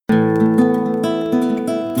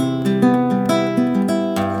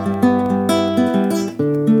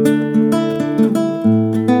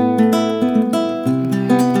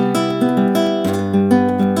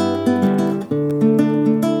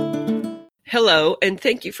Hello, and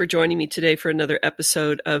thank you for joining me today for another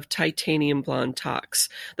episode of Titanium Blonde Talks,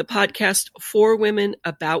 the podcast for women,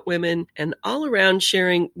 about women, and all around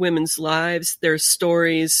sharing women's lives, their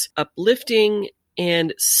stories, uplifting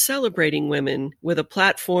and celebrating women with a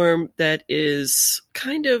platform that is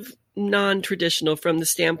kind of non-traditional from the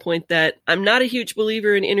standpoint that I'm not a huge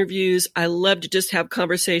believer in interviews. I love to just have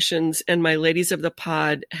conversations, and my ladies of the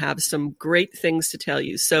pod have some great things to tell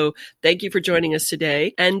you. So thank you for joining us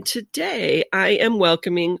today. And today I am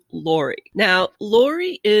welcoming Lori. Now,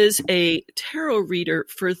 Lori is a tarot reader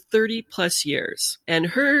for 30 plus years, and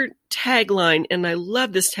her tagline, and I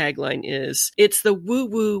love this tagline, is it's the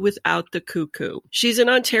woo-woo without the cuckoo. She's in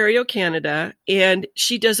Ontario, Canada, and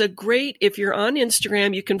she does a great, if you're on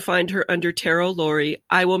Instagram, you can find her under Tarot Lori.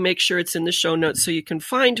 I will make sure it's in the show notes so you can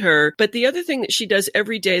find her. But the other thing that she does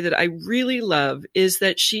every day that I really love is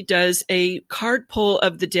that she does a card pull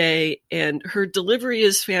of the day, and her delivery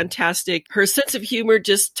is fantastic. Her sense of humor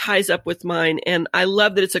just ties up with mine, and I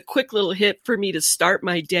love that it's a quick little hit for me to start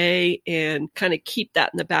my day and kind of keep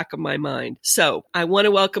that in the back of my mind. So I want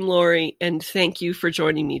to welcome Lori and thank you for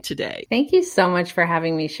joining me today. Thank you so much for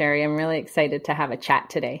having me, Sherry. I'm really excited to have a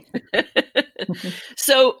chat today.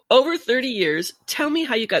 So over 30 years, tell me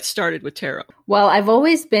how you got started with tarot. Well, I've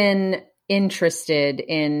always been interested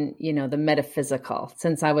in, the metaphysical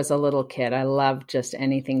since I was a little kid. I love just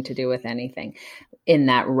anything to do with anything in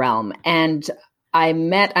that realm. And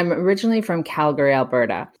I'm originally from Calgary,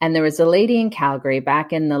 Alberta, and there was a lady in Calgary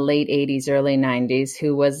back in the late 80s, early 90s,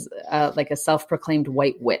 who was like a self-proclaimed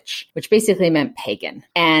white witch, which basically meant pagan.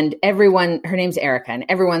 And her name's Erica, and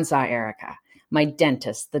everyone saw Erica. My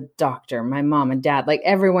dentist, the doctor, my mom and dad, like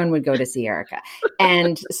everyone would go to see Erica.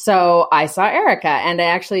 And so I saw Erica, and I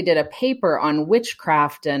actually did a paper on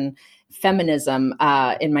witchcraft and feminism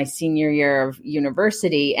in my senior year of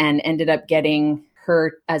university, and ended up getting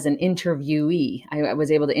her as an interviewee. I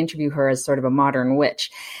was able to interview her as sort of a modern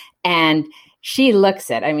witch. And she looks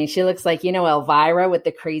like, Elvira with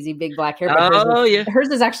the crazy big black hair. But hers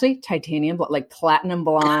is actually titanium, like platinum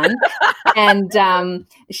blonde. And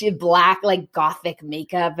she had black, like gothic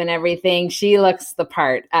makeup and everything. She looks the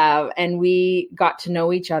part. And we got to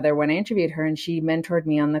know each other when I interviewed her, and she mentored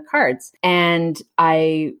me on the cards. And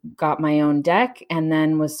I got my own deck and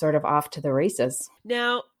then was sort of off to the races.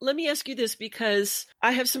 Now, let me ask you this, because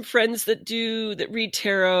I have some friends that read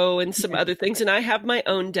tarot and some other things, and I have my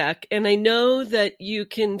own deck. And I know that you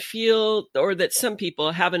can feel, or that some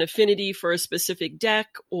people have an affinity for a specific deck,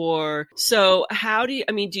 so how do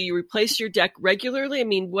you replace your deck regularly? I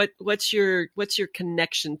mean, what's your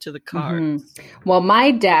connection to the cards? Mm-hmm. Well,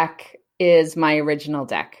 my deck is my original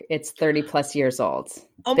deck. It's 30 plus years old.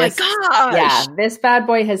 Oh my gosh. Yeah, this bad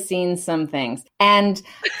boy has seen some things. And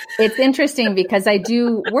it's interesting because I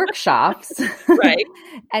do workshops. Right.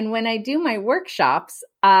 And when I do my workshops,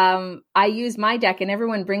 I use my deck, and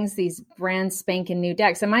everyone brings these brand spanking new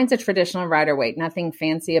decks. And mine's a traditional Rider-Waite, nothing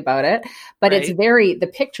fancy about it. But right.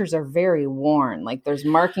 The pictures are very worn. Like there's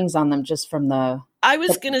markings on them just from I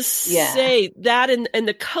was going to say that, and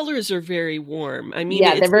the colors are very warm. I mean,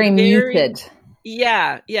 they're very muted.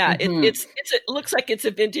 Yeah. Mm-hmm. It looks like it's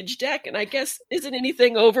a vintage deck, and I guess isn't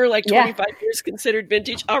anything over like 25 years considered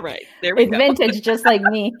vintage? All right, there we go. It's vintage, just like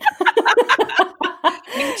me.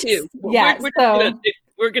 Me too. Yeah,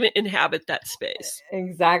 we're going to inhabit that space.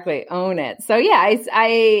 Exactly, own it. So yeah,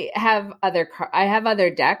 I have other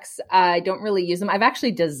decks. I don't really use them. I've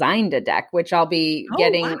actually designed a deck, which I'll be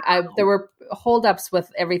getting. Wow. There were holdups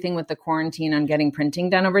with everything with the quarantine on getting printing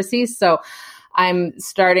done overseas, so I'm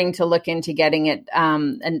starting to look into getting it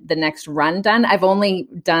and the next run done. I've only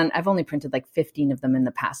printed like 15 of them in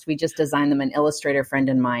the past. We just designed them, an illustrator friend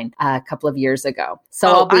of mine, a couple of years ago.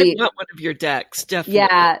 So I want one of your decks, definitely.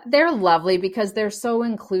 Yeah, they're lovely because they're so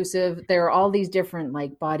inclusive. There are all these different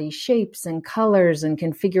like body shapes and colors and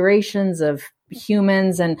configurations of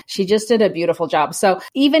humans, and she just did a beautiful job. So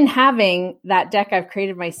even having that deck I've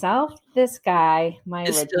created myself, this guy, my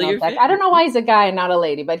original deck, I don't know why he's a guy and not a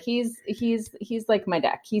lady, but he's like my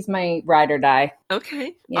deck. He's my ride or die.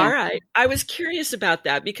 Okay. Yeah. All right. I was curious about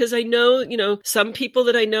that because I know, some people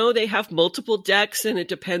that I know, they have multiple decks and it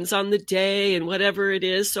depends on the day and whatever it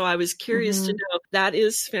is. So I was curious to know. That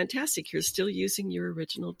is fantastic. You're still using your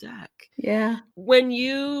original deck. Yeah. When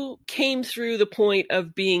you came through the point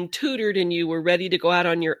of being tutored and you were ready to go out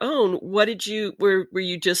on your own, were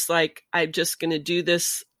you just like, I'm just going to do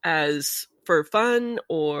this as for fun,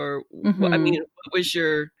 or I mean, was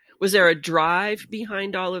there a drive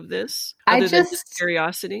behind all of this other than just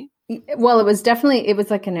curiosity? Well, it was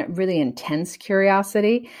like a really intense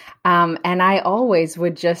curiosity. And I always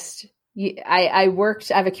would just I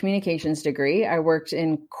worked, I have a communications degree. I worked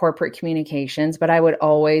in corporate communications, but I would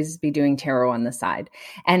always be doing tarot on the side.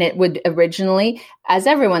 And it would originally, as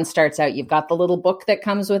everyone starts out, you've got the little book that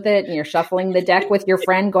comes with it and you're shuffling the deck with your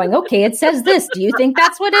friend going, okay, it says this. Do you think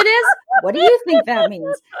that's what it is? What do you think that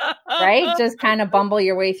means? Right? Just kind of bumble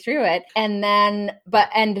your way through it. And then,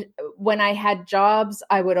 and when I had jobs,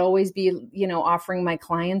 I would always be, offering my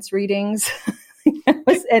clients readings.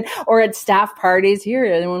 Or at staff parties, here,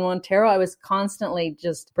 anyone want tarot? I was constantly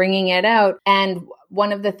just bringing it out. And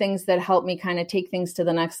one of the things that helped me kind of take things to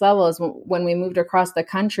the next level is when we moved across the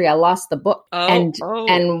country, I lost the book. And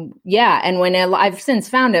when I've since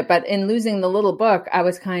found it, but in losing the little book, I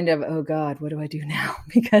was kind of, oh God, what do I do now?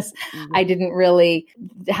 Because I didn't really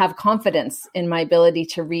have confidence in my ability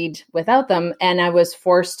to read without them. And I was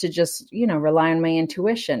forced to just, rely on my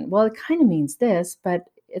intuition. Well, it kind of means this, but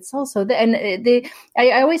it's also, I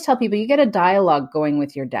always tell people you get a dialogue going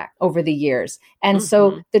with your deck over the years. And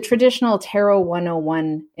so the traditional Tarot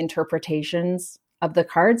 101 interpretations of the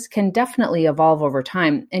cards can definitely evolve over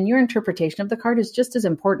time. And your interpretation of the card is just as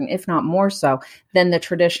important, if not more so, than the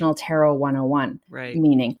traditional Tarot 101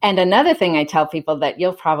 meaning. And another thing I tell people that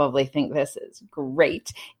you'll probably think this is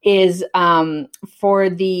great is for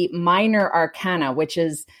the minor arcana, which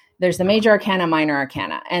is there's the major arcana, minor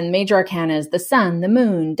arcana, and major arcana is the sun, the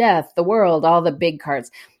moon, death, the world, all the big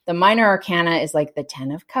cards. The minor arcana is like the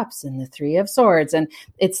 10 of cups and the 3 of swords. And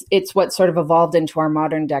it's what sort of evolved into our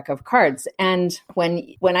modern deck of cards. And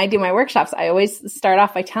when I do my workshops, I always start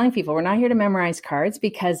off by telling people we're not here to memorize cards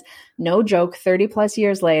because no joke, 30 plus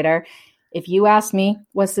years later, if you ask me,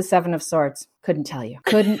 what's the 7 of swords? Couldn't tell you.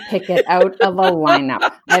 Couldn't pick it out of a lineup.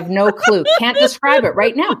 I have no clue. Can't describe it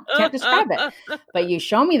right now. Can't describe it. But you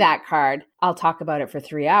show me that card, I'll talk about it for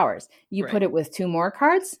 3 hours. You put it with 2 more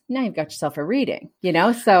cards, now you've got yourself a reading,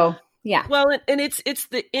 So yeah. Well, and is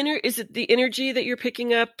it the energy that you're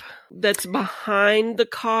picking up that's behind the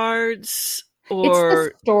cards? Or...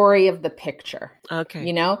 It's the story of the picture.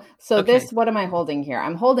 Okay. So this, what am I holding here?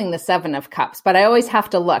 I'm holding the 7 of cups, but I always have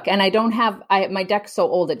to look. And I don't have, my deck's so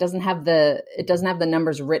old, it doesn't have the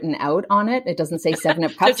numbers written out on it. It doesn't say 7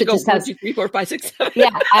 of cups. It just has 1, 2, 3, 4, 5, 6, 7. Yeah.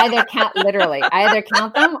 I either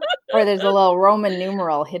count them or there's a little Roman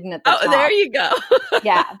numeral hidden at the top. Oh, there you go.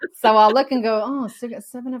 Yeah. So I'll look and go, oh,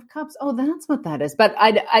 7 of cups. Oh, that's what that is. But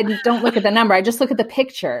I don't look at the number. I just look at the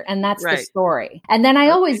picture and that's the story. And then I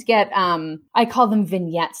always get, I call them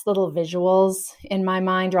vignettes, little visuals in my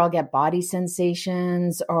mind, or I'll get body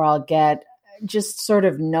sensations, or I'll get just sort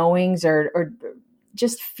of knowings or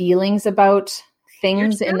just feelings about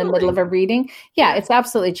things in the middle of a reading. Yeah, it's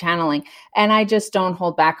absolutely channeling. And I just don't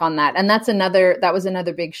hold back on that. And that was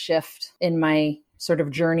another big shift in my sort of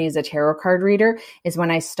journey as a tarot card reader, is when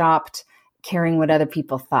I stopped caring what other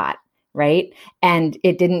people thought. Right. And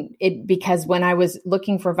because when I was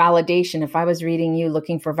looking for validation, if I was reading you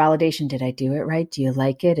looking for validation, did I do it right? Do you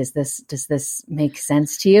like it? Does this make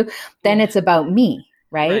sense to you? Then it's about me,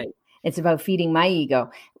 right? It's about feeding my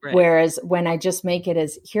ego. Right. Whereas when I just make it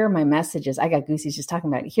as, here are my messages, I got goosies just talking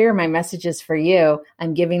about it. Here are my messages for you.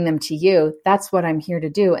 I'm giving them to you. That's what I'm here to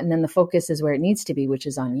do. And then the focus is where it needs to be, which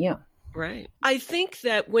is on you. Right. I think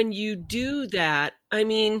that when you do that, I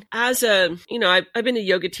mean, I've been a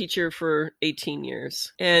yoga teacher for 18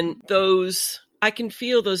 years, and I can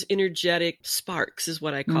feel those energetic sparks is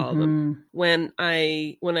what I call them when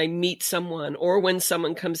I meet someone or when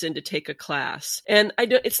someone comes in to take a class. And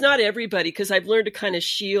it's not everybody, because I've learned to kind of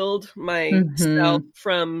shield myself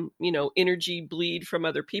from, energy bleed from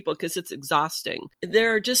other people, because it's exhausting.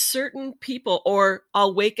 There are just certain people, or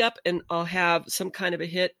I'll wake up and I'll have some kind of a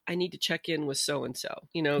hit. I need to check in with so-and-so,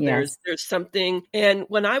 there's something. And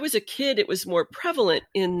when I was a kid, it was more prevalent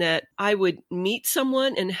in that I would meet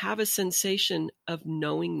someone and have a sensation of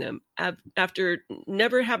knowing them after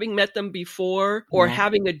never having met them before, or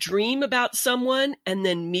having a dream about someone and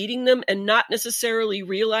then meeting them and not necessarily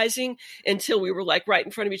realizing until we were like right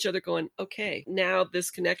in front of each other going, okay, now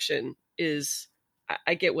this connection is,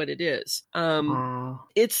 I get what it is. Wow.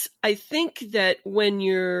 I think that when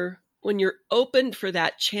you're open for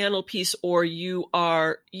that channel piece, or you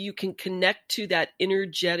can connect to that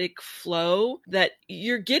energetic flow that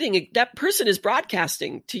you're getting, that person is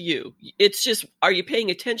broadcasting to you. It's just, are you paying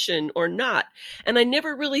attention or not? And I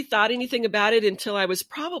never really thought anything about it until I was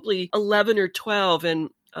probably 11 or 12. And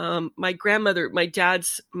my grandmother, my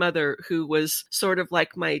dad's mother, who was sort of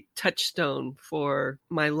like my touchstone for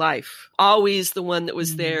my life, always the one that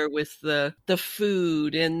was there with the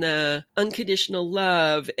food and the unconditional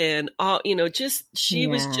love and all, she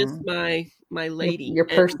was just my lady. Your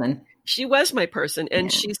person. She was my person.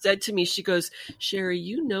 And Yeah. she said to me, she goes, Sherry,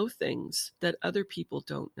 you know things that other people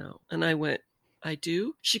don't know. And I went, I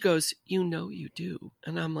do? She goes, you know you do.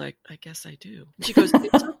 And I'm like, I guess I do. She goes,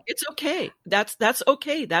 it's okay. That's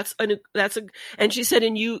okay. And she said,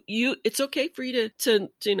 and you it's okay for you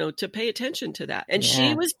to pay attention to that. And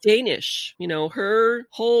she was Danish, her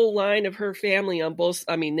whole line of her family on both,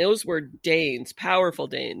 I mean, those were Danes, powerful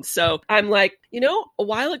Danes. So I'm like, a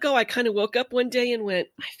while ago, I kind of woke up one day and went,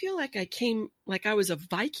 I feel like I was a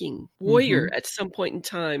Viking warrior at some point in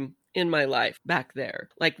time in my life back there.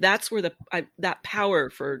 Like that's where that power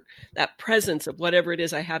for that presence of whatever it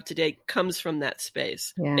is I have today comes from that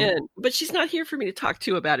space. Yeah. But she's not here for me to talk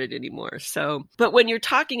to about it anymore. So, but when you're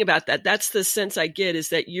talking about that, that's the sense I get, is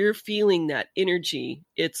that you're feeling that energy.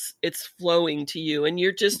 It's flowing to you and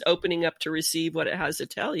you're just opening up to receive what it has to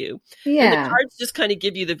tell you. Yeah. And the cards just kind of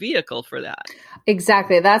give you the vehicle for that.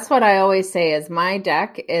 Exactly. That's what I always say is my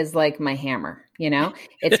deck is like my hammer.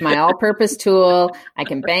 It's my all-purpose tool. I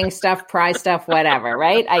can bang stuff, pry stuff, whatever,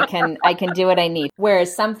 right? I can do what I need.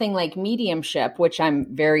 Whereas something like mediumship, which I'm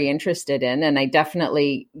very interested in, and I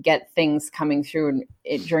definitely get things coming through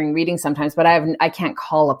during reading sometimes, but I can't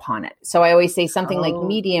call upon it. So I always say something like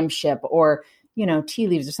mediumship or tea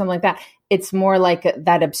leaves or something like that. It's more like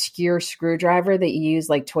that obscure screwdriver that you use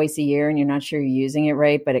like twice a year and you're not sure you're using it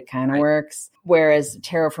right, but it kind of works. Whereas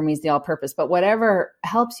tarot for me is the all purpose, but whatever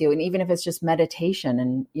helps you. And even if it's just meditation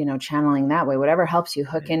and, channeling that way, whatever helps you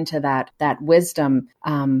hook into that wisdom,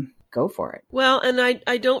 go for it. Well, and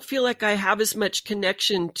I don't feel like I have as much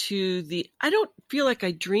connection to I don't feel like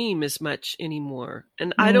I dream as much anymore.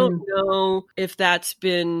 And I don't know if that's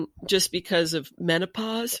been just because of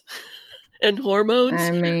menopause and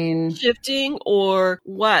hormones shifting or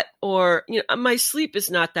what, or, my sleep is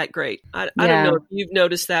not that great. I don't know if you've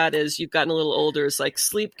noticed that as you've gotten a little older. It's like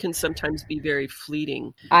sleep can sometimes be very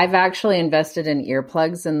fleeting. I've actually invested in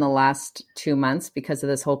earplugs in the last 2 months because of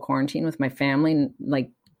this whole quarantine with my family, like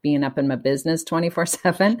being up in my business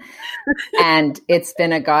 24/7. And it's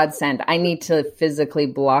been a godsend. I need to physically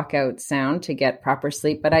block out sound to get proper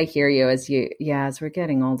sleep, but I hear you as we're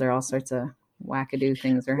getting older, all sorts of wackadoo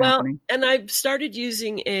things are happening. And I've started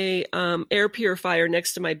using a air purifier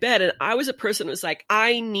next to my bed. And I was a person who was like,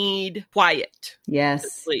 I need quiet to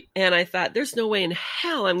sleep. And I thought, there's no way in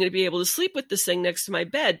hell I'm going to be able to sleep with this thing next to my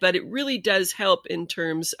bed. But it really does help in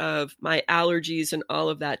terms of my allergies and all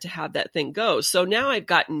of that to have that thing go. So now I've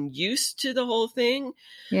gotten used to the whole thing.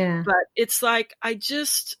 Yeah. But it's like,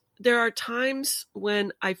 there are times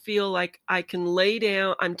when I feel like I can lay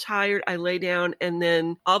down, I'm tired, I lay down, and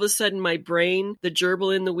then all of a sudden my brain, the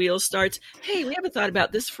gerbil in the wheel starts, hey, we haven't thought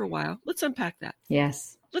about this for a while. Let's unpack that.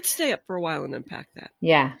 Yes. Let's stay up for a while and unpack that.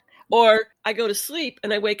 Yeah. Or I go to sleep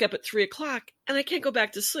and I wake up at 3:00 and I can't go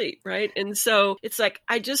back to sleep. Right. And so it's like,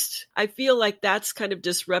 I feel like that's kind of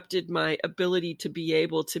disrupted my ability to be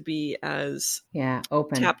able to be as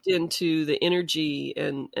open, tapped into the energy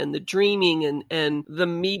and the dreaming and the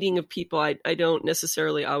meeting of people. I don't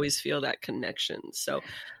necessarily always feel that connection. So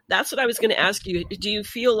that's what I was going to ask you. Do you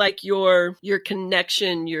feel like your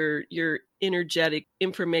connection, your energetic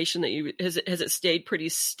information that has it stayed pretty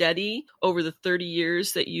steady over the 30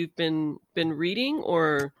 years that you've been reading,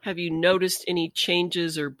 or have you noticed any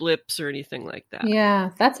changes or blips or anything like that? Yeah,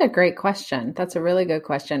 that's a great question. That's a really good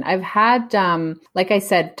question. I've had, like I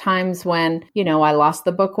said, times when, I lost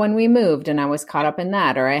the book when we moved and I was caught up in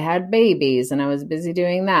that, or I had babies and I was busy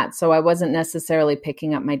doing that. So I wasn't necessarily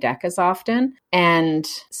picking up my deck as often. And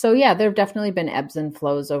so, there have definitely been ebbs and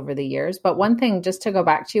flows over the years. But one thing, just to go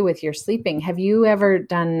back to you with your sleeping, have you ever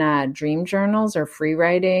done dream journals or free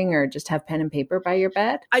writing or just have pen and paper by your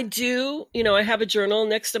bed? I do. I have a journal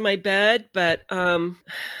next to my bed, but,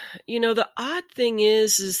 the odd thing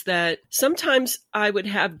is that sometimes I would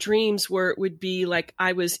have dreams where it would be like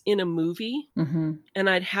I was in a movie and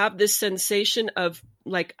I'd have this sensation of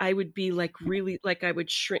like, I would be like really, like I would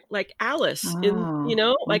shrink like Alice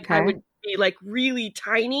like I would be like really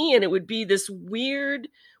tiny and it would be this weird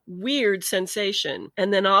sensation.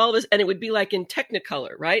 And then and it would be like in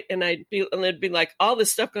Technicolor, right? And it'd be like all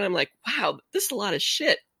this stuff going, I'm like, wow, this is a lot of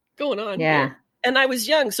shit going on here. And I was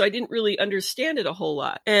young, so I didn't really understand it a whole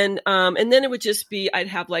lot. And then it would just be, I'd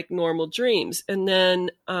have like normal dreams. And then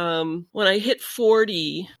when I hit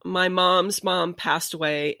 40, my mom's mom passed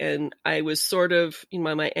away and I was sort of,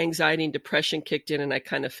 my anxiety and depression kicked in and I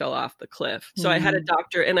kind of fell off the cliff. So I had a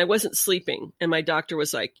doctor and I wasn't sleeping. And my doctor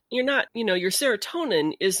was like, you're not, your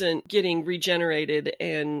serotonin isn't getting regenerated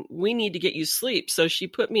and we need to get you sleep. So she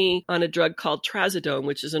put me on a drug called Trazodone,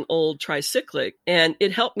 which is an old tricyclic, and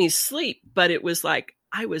it helped me sleep, but it was like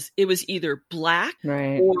it was either black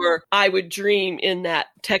Right. or I would dream in that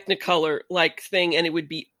Technicolor like thing, and it would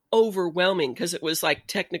be overwhelming because it was like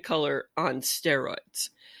Technicolor on steroids.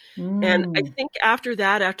 And I think after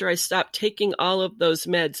that, after I stopped taking all of those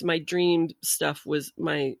meds, my dream stuff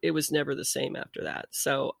it was never the same after that.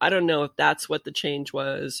 So I don't know if that's what the change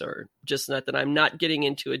was, or just not that I'm not getting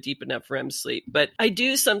into a deep enough REM sleep. But I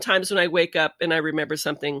do sometimes when I wake up and I remember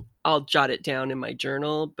something, I'll jot it down in my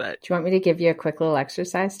journal. But do you want me to give you a quick little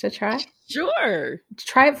exercise to try? Sure.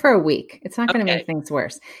 Try it for a week. It's not going to make things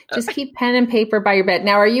worse. Just keep pen and paper by your bed.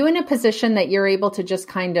 Now, are you in a position that you're able to just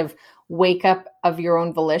kind of wake up of your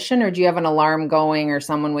own volition, or do you have an alarm going or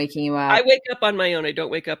someone waking you up? I wake up on my own. I don't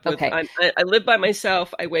wake up with, I live by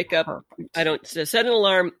myself. I wake up. Perfect. I don't set an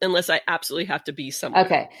alarm unless I absolutely have to be somewhere.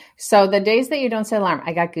 Okay. So the days that you don't set alarm,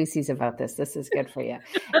 I got goosies about this. This is good for you.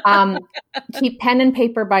 Keep pen and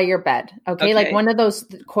paper by your bed. Okay. Like one of those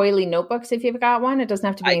coily notebooks, if you've got one. It doesn't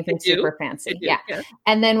have to be anything super fancy. Yeah.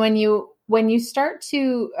 And then when you start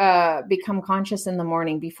to become conscious in the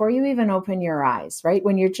morning, before you even open your eyes, right?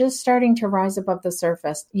 When you're just starting to rise above the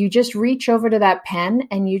surface, you just reach over to that pen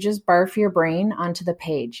and you just barf your brain onto the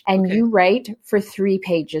page and you write for 3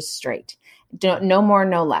 pages straight. No more,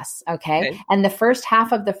 no less. Okay. And the first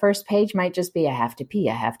half of the first page might just be, I have to pee,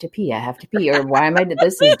 I have to pee, I have to pee, or why am I,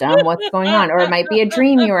 this is dumb, what's going on? Or it might be a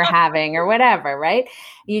dream you were having or whatever, right?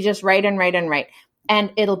 You just write and write and write.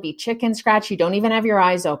 And it'll be chicken scratch. You don't even have your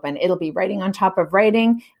eyes open. It'll be writing on top of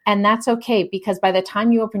writing. And that's okay, because by the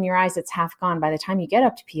time you open your eyes, it's half gone. By the time you get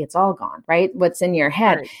up to pee, it's all gone, right? What's in your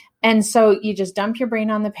head. Right. And so you just dump your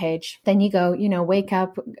brain on the page. Then you go, wake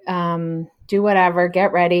up, do whatever,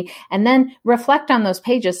 get ready, and then reflect on those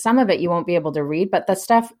pages. Some of it you won't be able to read, but the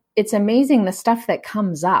stuff, it's amazing the stuff that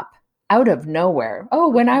comes up out of nowhere. Oh,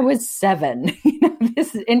 when I was 7,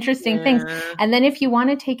 this is interesting things. And then if you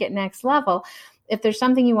want to take it next level, if there's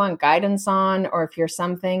something you want guidance on, or if you're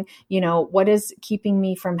something, what is keeping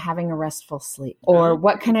me from having a restful sleep? Or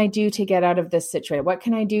what can I do to get out of this situation? What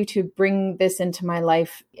can I do to bring this into my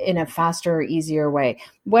life in a faster or easier way?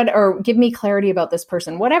 Or give me clarity about this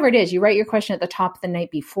person? Whatever it is, you write your question at the top of the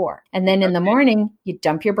night before. And then in the morning, you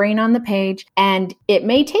dump your brain on the page. And it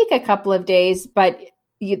may take a couple of days, but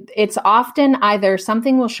it's often either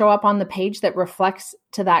something will show up on the page that reflects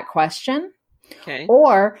to that question. Okay.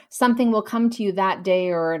 Or something will come to you that day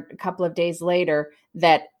or a couple of days later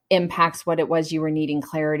that impacts what it was you were needing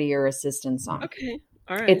clarity or assistance on. Okay.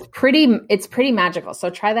 All right. It's pretty magical. So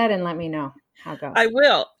try that and let me know how it goes. I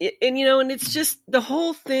will. And it's just the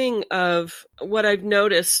whole thing of what I've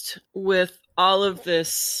noticed with all of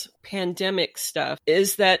this pandemic stuff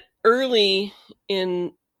is that early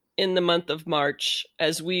in the month of March,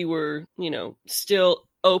 as we were, still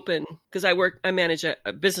open, because I manage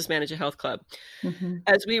a business manage a health club. Mm-hmm.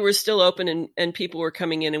 As we were still open and people were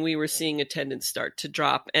coming in, and we were seeing attendance start to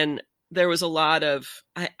drop, and there was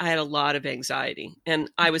I had a lot of anxiety, and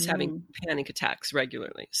I was having panic attacks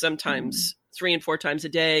regularly, sometimes 3 and 4 times a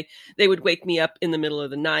day. They would wake me up in the middle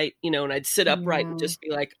of the night, and I'd sit upright and just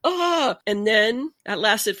be like, and then that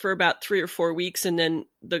lasted for about 3 or 4 weeks. And then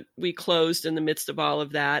we closed in the midst of all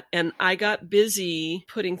of that. And I got busy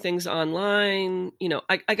putting things online.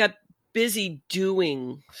 I got busy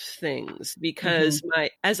doing things because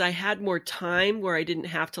as I had more time where I didn't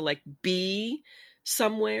have to be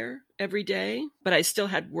somewhere every day, but I still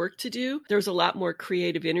had work to do. There was a lot more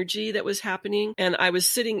creative energy that was happening. And I was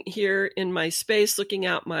sitting here in my space looking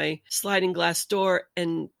out my sliding glass door,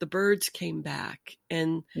 and the birds came back,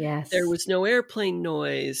 and there was no airplane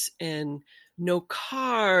noise and no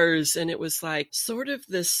cars. And it was sort of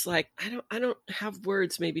this, I don't have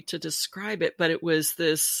words maybe to describe it, but it was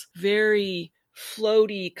this very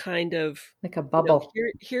floaty kind of, like a bubble.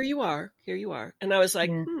 Here you are. And I was like,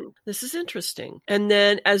 this is interesting. And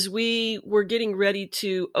then as we were getting ready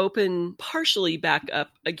to open partially back up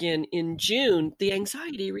again in June, the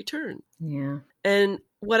anxiety returned. Yeah. And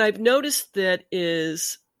what I've noticed that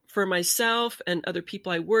is, for myself and other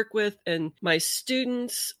people I work with and my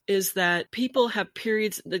students, is that people have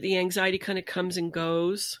periods that the anxiety kind of comes and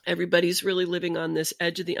goes. Everybody's really living on this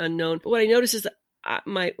edge of the unknown. But what I noticed is that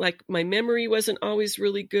my memory wasn't always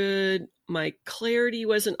really good. My clarity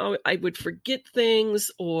wasn't always, I would forget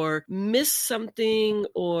things or miss something,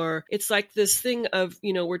 or it's like this thing of,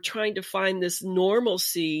 we're trying to find this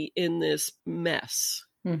normalcy in this mess.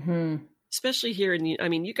 Mm-hmm. Especially here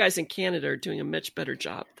you guys in Canada are doing a much better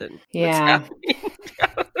job than what's happening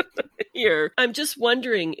here. I'm just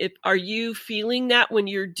wondering, are you feeling that when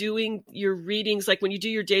you're doing your readings, like when you do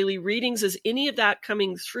your daily readings, is any of that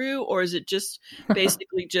coming through, or is it just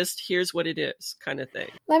basically just here's what it is kind of thing?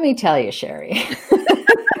 Let me tell you, Sherry.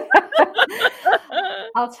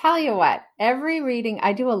 I'll tell you what, every reading,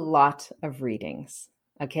 I do a lot of readings.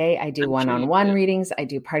 Okay. I do I'm sure you one-on-one do. readings. I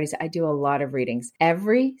do parties. I do a lot of readings.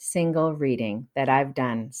 Every single reading that I've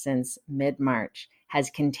done since mid-March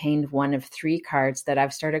has contained one of 3 cards that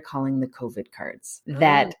I've started calling the COVID cards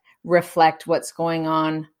that reflect what's going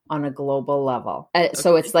on a global level.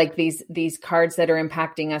 So it's like these cards that are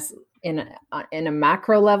impacting us in a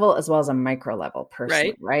macro level as well as a micro level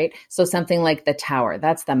personally, right? So something like the Tower,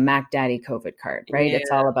 that's the Mac Daddy COVID card, right? Yeah. It's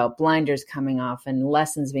all about blinders coming off and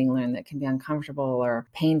lessons being learned that can be uncomfortable or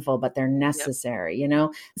painful, but they're necessary, you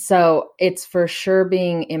know? So it's for sure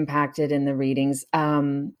being impacted in the readings.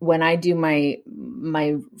 When I do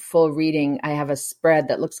my full reading, I have a spread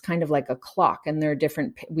that looks kind of like a clock, and there are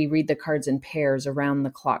we read the cards in pairs around the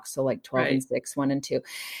clock. So like 12 and 6, 1 and 2.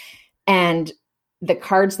 And the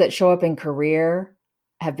cards that show up in career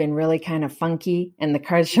have been really kind of funky, and the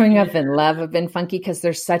cards showing up in love have been funky because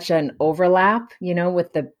there's such an overlap, you know,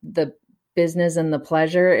 with the business and the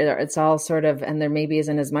pleasure. It's all sort of, and there maybe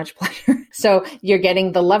isn't as much pleasure. So you're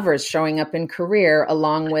getting the lovers showing up in career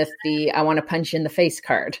along with the I want to punch you in the face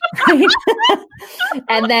card, right?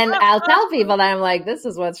 And then I'll tell people that I'm like, this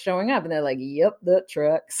is what's showing up. And they're like, yep, that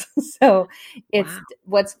tracks. So it's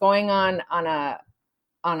what's going on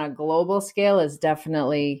a global scale is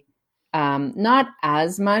definitely not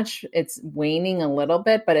as much. It's waning a little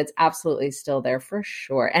bit, but it's absolutely still there for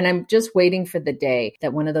sure. And I'm just waiting for the day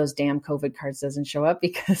that one of those damn COVID cards doesn't show up,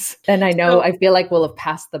 because then I know, I feel like we'll have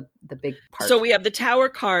passed the big part. So we have the Tower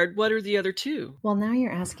card. What are the other 2? Well, now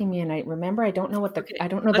you're asking me, and I remember I don't know what Okay. I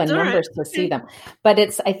don't know That's the numbers to see them, but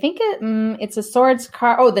I think it's a swords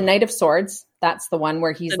card. Oh, the Knight of Swords. That's the one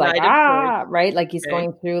where he's like, right? Like he's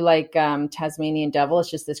going through like Tasmanian Devil.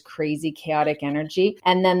 It's just this crazy chaotic energy.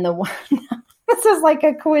 And then the one, this is like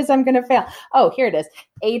a quiz I'm going to fail. Oh, here it is.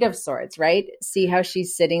 8 of Swords, right? See how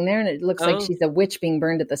she's sitting there, and it looks like she's a witch being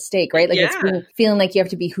burned at the stake, right? Like it's feeling like you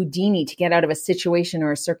have to be Houdini to get out of a situation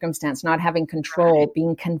or a circumstance, not having control,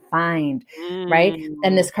 being confined, right?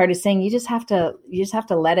 And this card is saying you just have to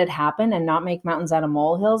let it happen and not make mountains out of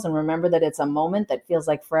molehills, and remember that it's a moment that feels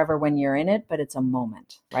like forever when you're in it, but it's a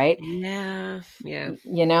moment, right? Yeah.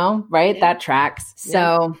 You know, right? That tracks.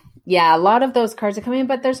 So yeah, a lot of those cards are coming in,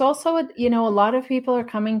 but there's also, a lot of people are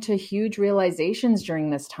coming to huge realizations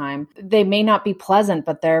during this time. They may not be pleasant,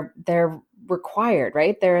 but they're required,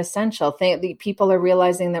 right? They're essential. People are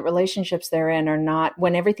realizing that relationships they're in are not,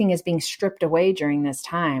 when everything is being stripped away during this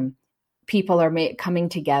time, people are coming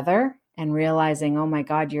together and realizing, oh my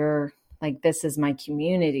God, you're like, this is my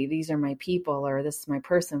community. These are my people, or this is my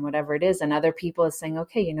person, whatever it is. And other people is saying,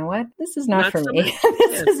 okay, you know what? This is not for me.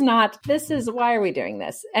 This is, why are we doing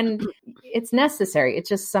this? And it's necessary. It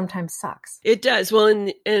just sometimes sucks. It does.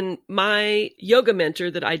 Well, in my yoga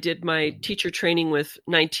mentor that I did my teacher training with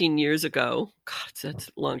 19 years ago, God, that's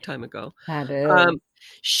a long time ago. That is.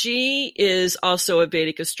 She is also a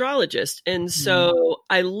Vedic astrologist. And so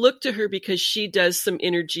I look to her because she does some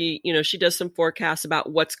energy, she does some forecasts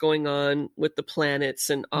about what's going on with the planets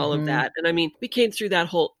and all of that. And I mean, we came through that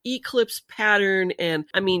whole eclipse pattern, and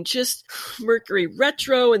I mean, just Mercury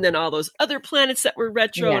retro, and then all those other planets that were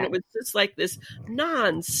retro. And it was just like this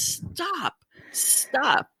non-stop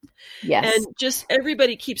stuff. Yes. And just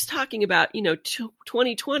everybody keeps talking about,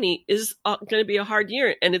 2020 is going to be a hard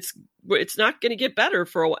year, and it's not going to get better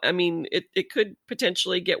for a while. I mean, it could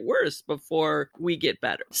potentially get worse before we get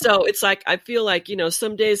better. So it's like, I feel like,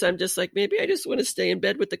 some days I'm just like, maybe I just want to stay in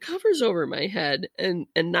bed with the covers over my head and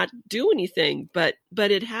not do anything. But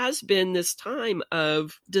it has been this time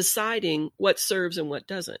of deciding what serves and what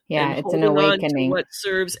doesn't. Yeah, and it's an awakening. what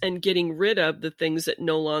serves and getting rid of the things that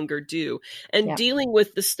no longer do, and dealing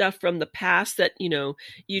with the stuff from the past that,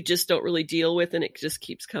 you just don't really deal with, and it just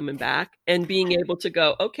keeps coming back, and being able to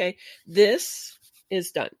go, okay, this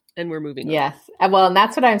is done and we're moving on. Yes. Well, and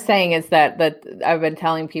that's what I'm saying is that I've been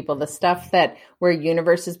telling people the stuff that where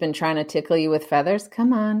universe has been trying to tickle you with feathers.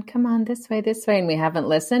 Come on, this way. And we haven't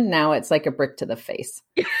listened. Now it's like a brick to the face,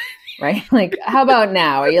 right? Like, how about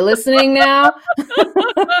now? Are you listening now?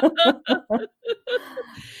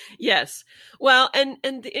 Yes. Well, and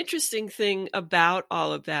the interesting thing about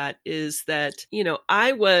all of that is that,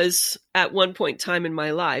 I was at one point in time in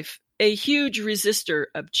my life a huge resistor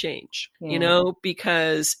of change,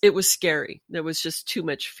 because it was scary. There was just too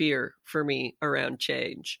much fear for me around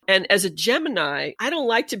change. And as a Gemini, I don't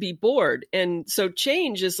like to be bored. And so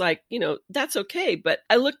change is like, that's okay. But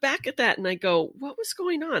I look back at that and I go, what was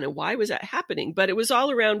going on and why was that happening? But it was all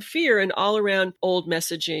around fear and all around old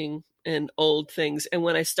messaging and old things. And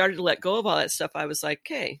when I started to let go of all that stuff, I was like,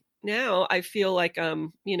 okay, now I feel like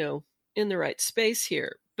I'm, in the right space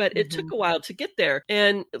here. but it took a while to get there.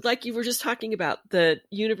 And like you were just talking about, the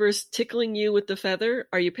universe tickling you with the feather.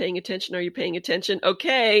 Are you paying attention? Are you paying attention?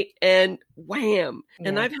 Okay. And wham. Yeah.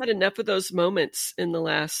 And I've had enough of those moments in the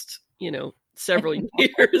last, several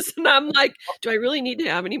years. And I'm like, do I really need to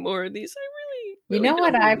have any more of these? I really you know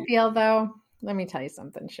what I feel though? Let me tell you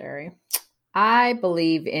something, Sherry. I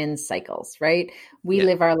believe in cycles, right? We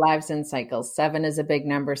live our lives in cycles. 7 is a big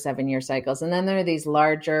number, 7-year cycles. And then there are these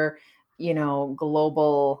larger,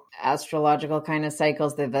 global astrological kind of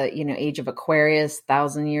cycles. They're the, age of Aquarius,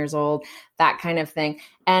 1,000 years old, that kind of thing.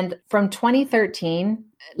 And from 2013,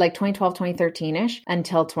 like 2012, 2013-ish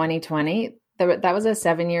until 2020, that was a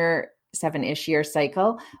 7-ish year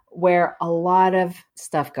cycle where a lot of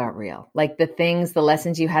stuff got real. Like the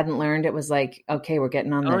lessons you hadn't learned, it was like, okay, we're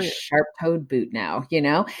getting on the sharp-toed boot now,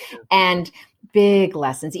 and big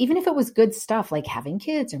lessons, even if it was good stuff like having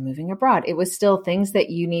kids or moving abroad, it was still things that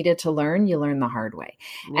you needed to learn. You learn the hard way.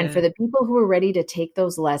 Yeah. And for the people who are ready to take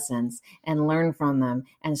those lessons and learn from them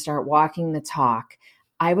and start walking the talk,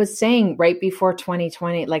 I was saying right before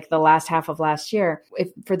 2020, like the last half of last year, if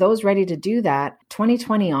for those ready to do that,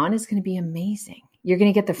 2020 on is going to be amazing. You're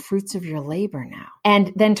going to get the fruits of your labor now.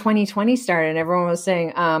 And then 2020 started and everyone was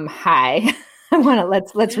saying, hi,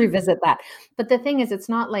 let's revisit that. But the thing is, it's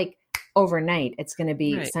not like overnight, it's going to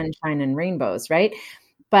be sunshine and rainbows, right?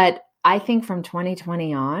 But I think from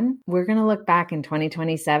 2020 on, we're going to look back in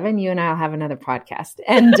 2027. You and I will have another podcast,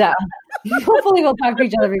 and hopefully we'll talk to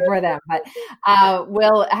each other before that. But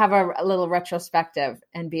we'll have a little retrospective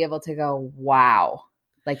and be able to go, wow,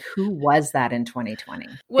 like who was that in 2020?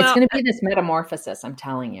 Well, it's going to be this metamorphosis, I'm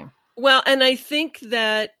telling you. Well, and I think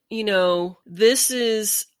that, this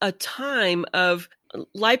is a time of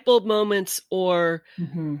light bulb moments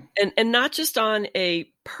and not just on a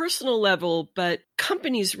personal level, but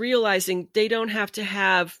companies realizing they don't have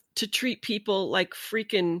to treat people like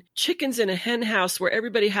freaking chickens in a hen house where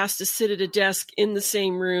everybody has to sit at a desk in the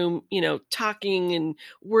same room, talking and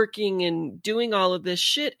working and doing all of this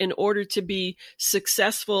shit in order to be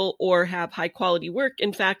successful or have high quality work.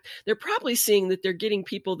 In fact, they're probably seeing that they're getting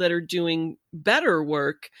people that are doing better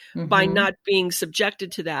work by not being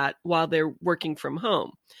subjected to that while they're working from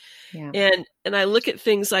home. Yeah. And I look at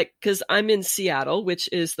things like, because I'm in Seattle, which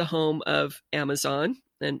is the home of Amazon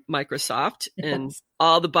and Microsoft and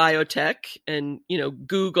all the biotech and,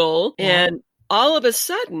 Google. Yeah. And all of a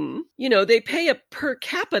sudden, they pay a per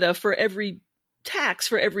capita for every tax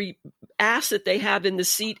for every asset they have in the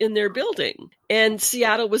seat in their building. And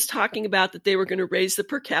Seattle was talking about that they were going to raise the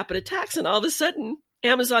per capita tax. And all of a sudden,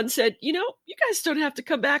 Amazon said, you guys don't have to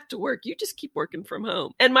come back to work. You just keep working from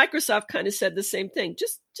home. And Microsoft kind of said the same thing.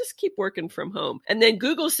 Just keep working from home. And then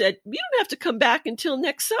Google said, you don't have to come back until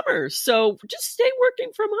next summer. So just stay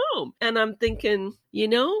working from home. And I'm thinking,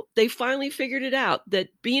 they finally figured it out that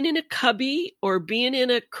being in a cubby or being in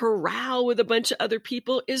a corral with a bunch of other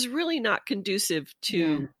people is really not conducive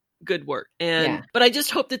to good work. But I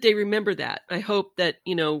just hope that they remember that. I hope that,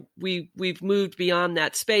 we've moved beyond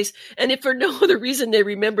that space. And if for no other reason, they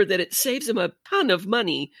remember that it saves them a ton of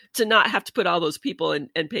money to not have to put all those people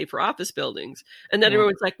and pay for office buildings. And then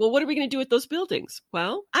everyone's like, well, what are we going to do with those buildings?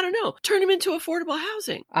 Well, I don't know. Turn them into affordable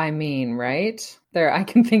housing. I mean, right? I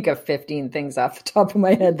can think of 15 things off the top of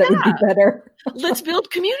my head that would be better. Let's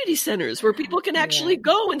build community centers where people can actually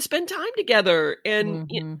go and spend time together.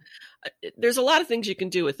 And there's a lot of things you can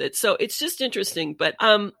do with it. So it's just interesting. But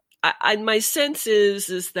my sense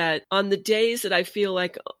is that on the days that I feel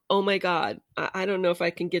like, oh my God, I don't know if I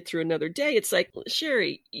can get through another day. It's like,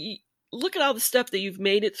 Sherry, look at all the stuff that you've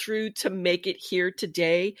made it through to make it here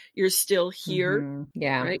today. You're still here.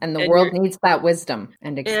 Yeah. Right? And the world needs that wisdom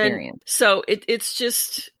and experience. And so it's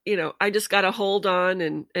just, I just got to hold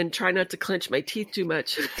on and try not to clench my teeth too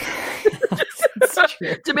much.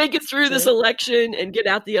 To make it through this election and get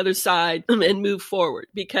out the other side and move forward,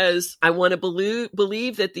 because I want to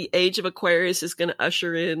believe that the age of Aquarius is going to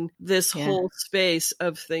usher in this whole space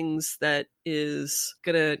of things that is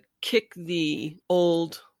going to kick the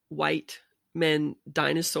old white men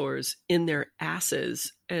dinosaurs in their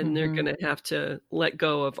asses, and they're going to have to let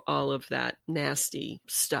go of all of that nasty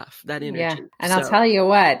stuff, that energy. Yeah. And I'll tell you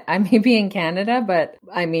what, I may be in Canada, but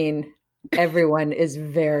I mean, everyone has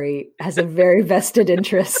a very vested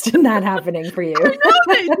interest in that happening for you. I know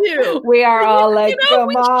they do. We are all like, come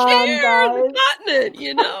on, share guys. The continent,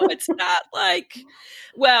 it's not like,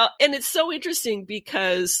 well, and it's so interesting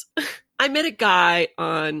because I met a guy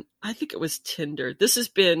on, I think it was Tinder. This has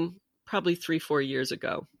been probably 3-4 years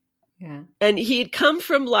ago. Yeah. And he had come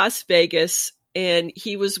from Las Vegas and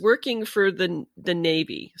he was working for the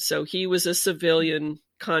Navy. So he was a civilian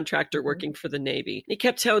contractor working for the Navy. He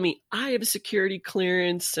kept telling me, I have a security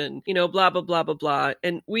clearance and, blah, blah, blah, blah, blah.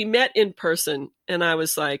 And we met in person and I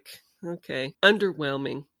was like, okay,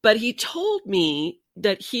 underwhelming. But he told me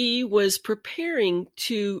that he was preparing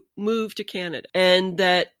to move to Canada and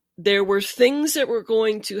that there were things that were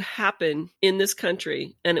going to happen in this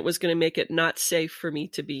country and it was going to make it not safe for me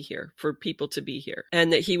to be here, for people to be here.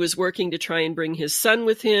 And that he was working to try and bring his son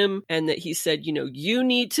with him. And that he said, you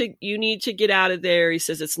need to get out of there. He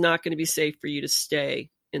says, it's not going to be safe for you to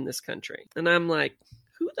stay in this country. And I'm like,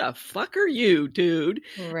 who the fuck are you, dude?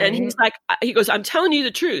 Right. And he's like, he goes, I'm telling you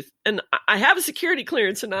the truth. And I have a security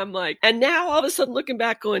clearance. And I'm like, and now all of a sudden looking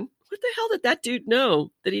back going, what the hell did that dude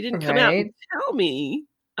know that he didn't come out and tell me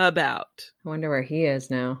about? I wonder where he is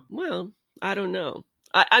now. Well, I don't know.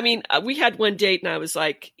 I mean, we had one date and I was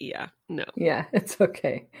like, yeah, no. Yeah, it's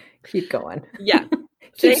okay. Keep going. Yeah.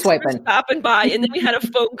 Keep Thanks swiping. for stopping by. And then we had a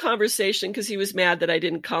phone conversation because he was mad that I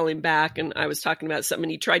didn't call him back. And I was talking about something.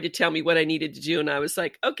 And he tried to tell me what I needed to do. And I was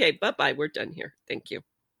like, okay, bye-bye. We're done here. Thank you.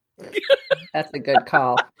 That's a good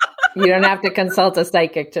call. You don't have to consult a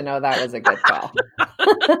psychic to know that was a good call.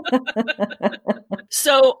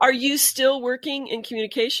 So are you still working in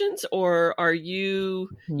communications or are you've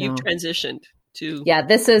transitioned? Yeah,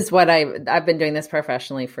 this is what I've been doing this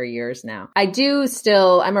professionally for years now.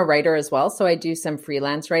 I'm a writer as well. So I do some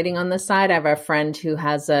freelance writing on the side. I have a friend who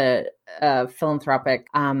has a philanthropic,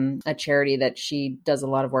 a charity that she does a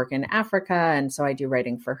lot of work in Africa. And so I do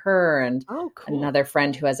writing for her and another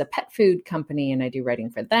friend who has a pet food company and I do writing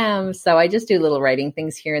for them. So I just do little writing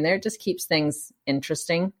things here and there. It just keeps things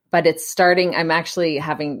interesting. But I'm actually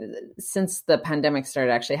since the pandemic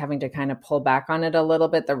started, having to kind of pull back on it a little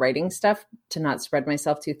bit, the writing stuff, to not spread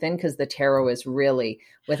myself too thin, because the tarot is really,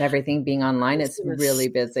 with everything being online, it's really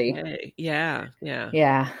busy. Yeah.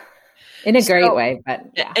 In a great way, but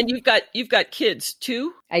yeah. And you've got kids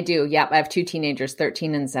too? I do. Yeah. I have 2 teenagers,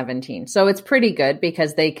 13 and 17. So it's pretty good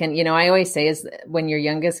because they can, I always say is when your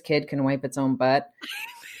youngest kid can wipe its own butt,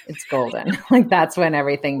 it's golden. Like that's when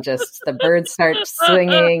everything the birds start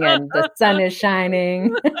swinging and the sun is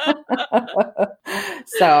shining.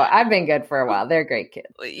 So I've been good for a while. They're great kids.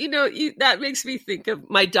 That makes me think of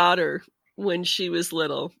my daughter when she was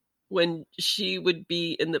little. When she would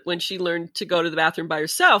be when she learned to go to the bathroom by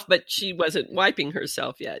herself, but she wasn't wiping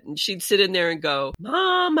herself yet. And she'd sit in there and go,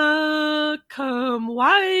 Mama, come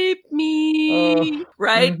wipe me.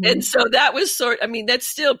 Right. Mm-hmm. And so that was that's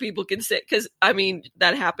still people can say, because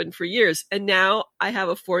that happened for years. And now I have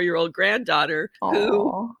a 4-year-old granddaughter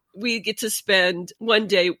who we get to spend one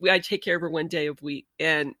day. I take care of her one day a week.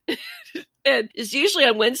 And it's usually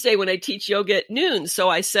on Wednesday when I teach yoga at noon. So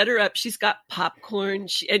I set her up. She's got popcorn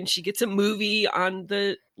and she gets a movie on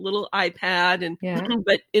the little iPad.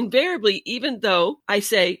 But invariably, even though I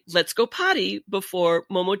say, let's go potty before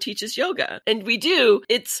Momo teaches yoga. And we do,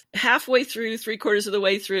 it's halfway through, 3/4 of the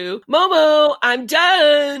way through. Momo, I'm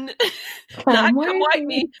done. Not come wipe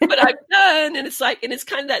me, but I'm done. And it's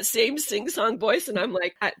kind of that same sing-song voice. And I'm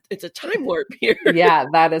like, it's a time warp here. Yeah,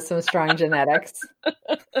 that is some strong genetics.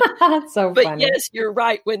 So but funny. Yes, you're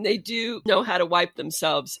right. When they do know how to wipe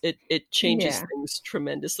themselves, it changes things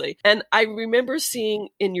tremendously. And I remember seeing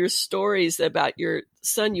in your stories about your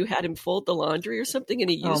son, you had him fold the laundry or something, and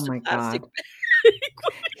he used a plastic bag.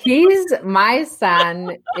 My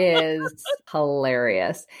son is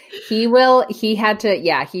hilarious. He pulled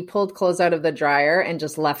clothes out of the dryer and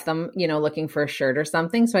just left them, looking for a shirt or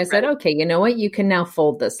something. So I said, okay, you know what? You can now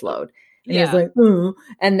fold this load. And he was like,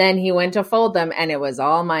 and then he went to fold them and it was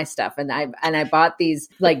all my stuff. And I bought these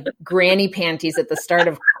like granny panties at the start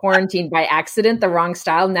of quarantine by accident, the wrong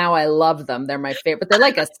style. Now I love them. They're my favorite, but they're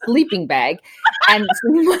like a sleeping bag. And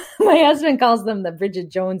my husband calls them the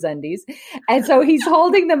Bridget Jones undies. And so he's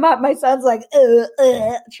holding them up. My son's like,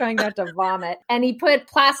 trying not to vomit. And he put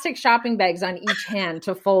plastic shopping bags on each hand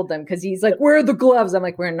to fold them. Cause he's like, where are the gloves? I'm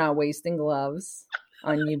like, we're not wasting gloves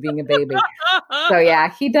on you being a baby. So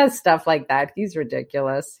yeah, he does stuff like that. He's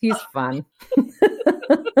ridiculous. He's fun.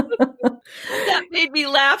 That made me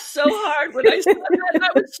laugh so hard when I saw that. I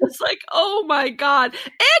was just like, oh my God.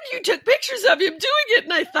 And you took pictures of him doing it.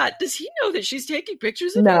 And I thought, does he know that she's taking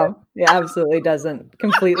pictures of him? No, he absolutely doesn't.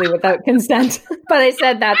 Completely without consent. But I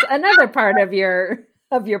said, that's another part of your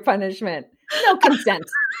punishment. No consent.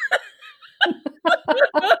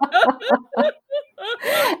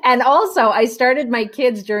 And also, I started my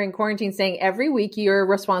kids during quarantine saying every week you're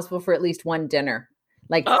responsible for at least one dinner.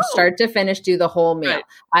 Like start to finish, do the whole meal. Right.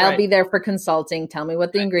 I'll be there for consulting. Tell me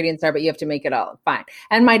what the ingredients are, but you have to make it all. Fine.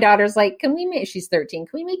 And my daughter's like, she's 13.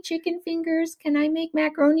 Can we make chicken fingers? Can I make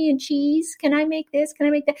macaroni and cheese? Can I make this? Can I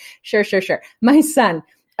make that? Sure. My son,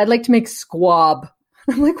 I'd like to make squab.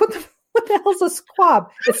 I'm like, what the hell's a squab?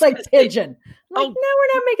 It's like pigeon. I'm like, no,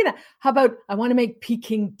 we're not making that. How about I want to make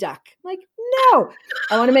Peking duck? I'm like, no,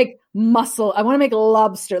 I want to make mussel. I want to make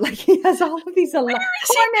lobster. Like he has all of these Cornish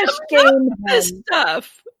game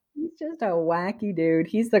stuff. He's just a wacky dude.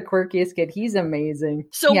 He's the quirkiest kid. He's amazing.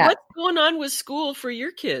 So what's going on with school for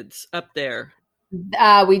your kids up there?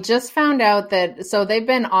 We just found out that, so they've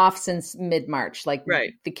been off since mid-March, like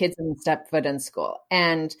the kids in step foot in school.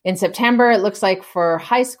 And in September, it looks like for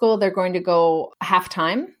high school, they're going to go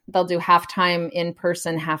half-time. They'll do half-time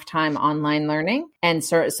in-person, half-time online learning. And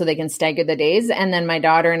so they can stagger the days. And then my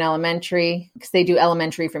daughter in elementary, because they do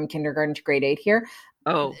elementary from kindergarten to grade 8 here.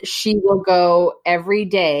 Oh, she will go every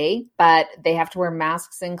day, but they have to wear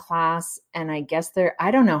masks in class. And I guess I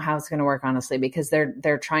don't know how it's going to work, honestly, because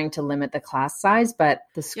they're trying to limit the class size, but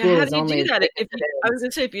the school how is do you only. do that? I was going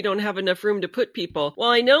to say, if you don't have enough room to put people. Well,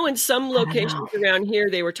 I know in some locations around here,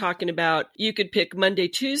 they were talking about you could pick Monday,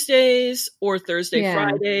 Tuesdays or Thursday,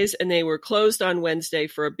 Fridays, and they were closed on Wednesday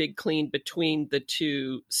for a big clean between the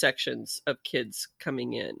two sections of kids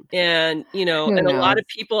coming in. And, and a lot of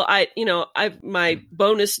people, my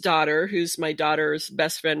bonus daughter, who's my daughter's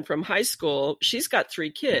best friend from high school, she's got 3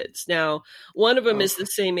 kids. Now, one of them is the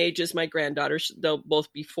same age as my granddaughter. They'll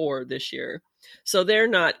both be 4 this year. So they're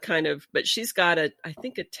not but she's got I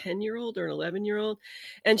think a 10-year-old or an 11-year-old.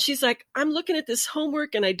 And she's like, I'm looking at this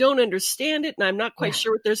homework and I don't understand it. And I'm not quite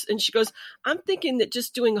sure what there's, and she goes, I'm thinking that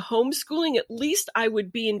just doing homeschooling, at least I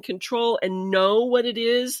would be in control and know what it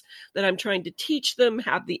is that I'm trying to teach them,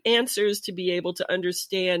 have the answers to be able to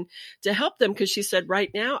understand, to help them. Cause she said,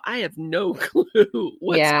 right now, I have no clue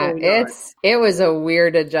what's going on. It was a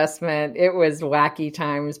weird adjustment. It was wacky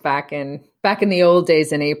times back in the old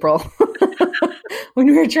days in April. When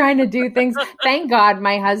we were trying to do things. Thank God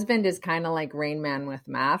my husband is kind of like Rain Man with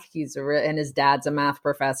math. And his dad's a math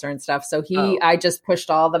professor and stuff. So I just pushed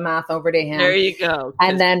all the math over to him. There you go.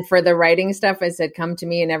 And then for the writing stuff, I said, come to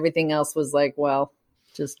me, and everything else was like, well,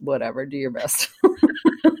 just whatever, do your best.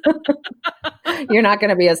 You're not going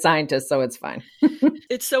to be a scientist, so it's fine.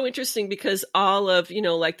 It's so interesting because all of,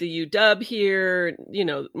 like the UW here,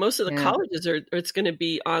 most of the colleges it's going to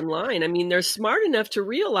be online. I mean, they're smart enough to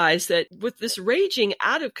realize that with this raging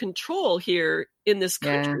out of control here in this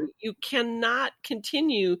country, you cannot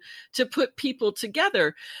continue to put people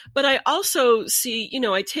together. But I also see,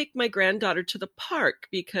 I take my granddaughter to the park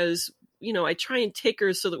because I try and take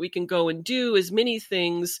her so that we can go and do as many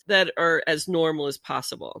things that are as normal as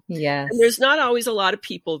possible. Yes. And there's not always a lot of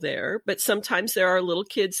people there, but sometimes there are little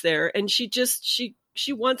kids there, and she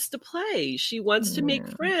wants to play. She wants to make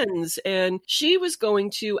friends. And she was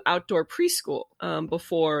going to outdoor preschool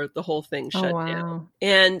before the whole thing shut down.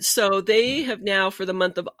 And so they have now, for the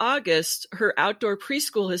month of August, her outdoor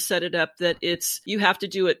preschool has set it up that you have to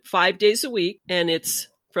do it 5 days a week, and it's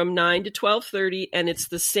from 9 to 12:30, and it's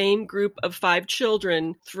the same group of 5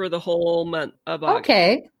 children for the whole month of August.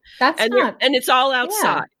 Okay. And it's all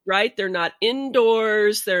outside, right? They're not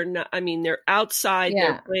indoors. They're outside.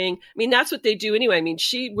 They're playing. I mean, that's what they do anyway. I mean,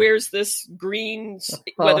 she wears this green,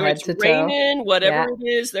 whether it's raining, whatever it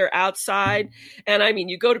is, they're outside. And I mean,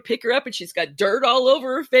 you go to pick her up and she's got dirt all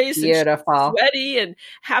over her face. Beautiful. And she's sweaty and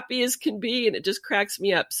happy as can be. And it just cracks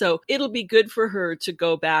me up. So it'll be good for her to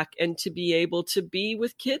go back and to be able to be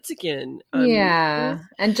with kids again.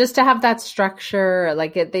 And just to have that structure,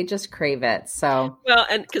 they just crave it. So, well,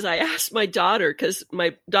 and because I asked my daughter, because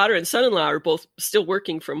my daughter and son-in-law are both still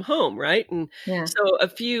working from home, right? And so a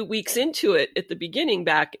few weeks into it, at the beginning,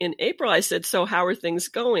 back in April, I said, so how are things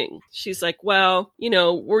going? She's like, well,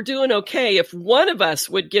 we're doing okay if one of us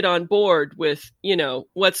would get on board with,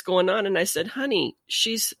 what's going on. And I said, honey,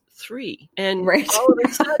 she's 3. And all of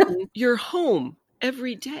a sudden, you're home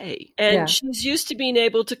every day. And she's used to being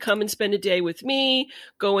able to come and spend a day with me,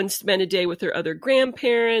 go and spend a day with her other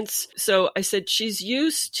grandparents. So I said, she's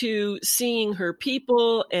used to seeing her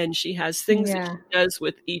people, and she has things that she does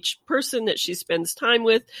with each person that she spends time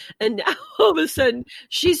with. And now all of a sudden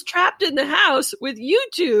she's trapped in the house with you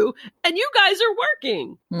 2, and you guys are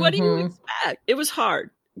working. What do you expect? It was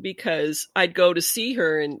hard, because I'd go to see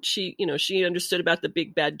her and she understood about the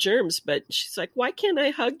big bad germs, but she's like, why can't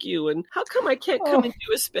I hug you? And how come I can't come and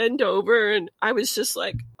do a spend over? And I was just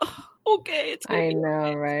like, okay, it's I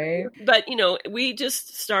know, right? But, we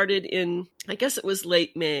just started in, I guess it was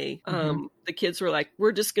late May. the kids were like,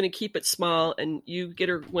 we're just going to keep it small, and you get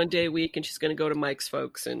her one day a week, and she's going to go to Mike's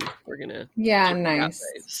folks, and we're going to nice.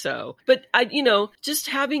 So, but just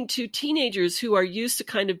having two teenagers who are used to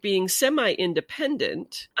kind of being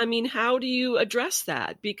semi-independent. I mean, how do you address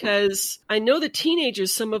that? Because I know the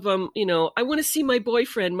teenagers, some of them, I want to see my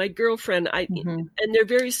boyfriend, my girlfriend, and they're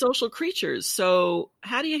very social creatures. So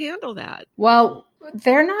how do you handle that? Well,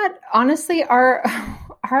 they're not, honestly, our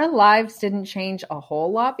lives didn't change a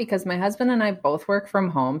whole lot because my husband and I both work from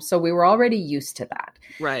home. So we were already used to that.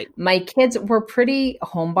 Right. My kids were pretty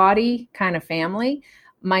homebody kind of family.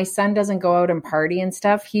 My son doesn't go out and party and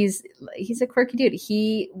stuff. He's a quirky dude.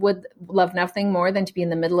 He would love nothing more than to be in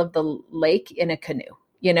the middle of the lake in a canoe.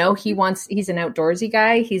 He's an outdoorsy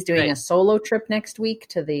guy. He's doing a solo trip next week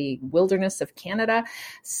to the wilderness of Canada.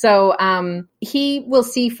 So he will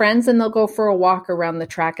see friends and they'll go for a walk around the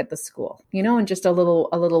track at the school, and just a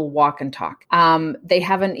little walk and talk. They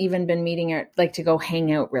haven't even been meeting to go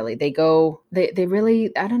hang out really. They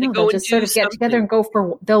really, I don't know, they'll just sort of get together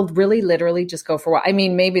and they'll really literally just go for a walk. I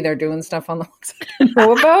mean, maybe they're doing stuff on the walks I don't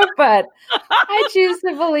know about, but I choose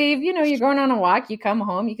to believe, you're going on a walk, you come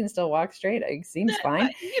home, you can still walk straight. It seems fine.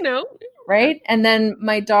 Right. And then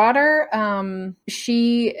my daughter,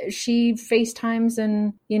 she FaceTimes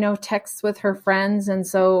and, texts with her friends. And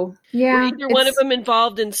so, yeah. Were either one of them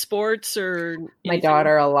involved in sports or anything? My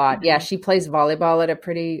daughter a lot. Mm-hmm. Yeah. She plays volleyball at a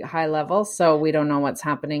pretty high level. So we don't know what's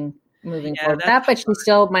happening moving forward with that,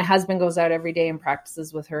 but my husband goes out every day and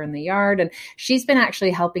practices with her in the yard. And she's been actually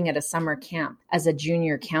helping at a summer camp as a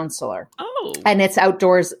junior counselor. Oh. And it's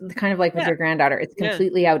outdoors, kind of like with your granddaughter. It's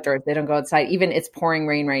completely outdoors. They don't go outside. Even it's pouring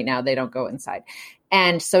rain right now. They don't go inside.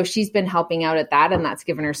 And so she's been helping out at that, and that's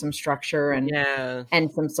given her some structure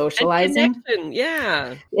and some socializing. And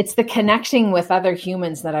yeah. It's the connection with other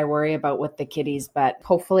humans that I worry about with the kiddies, but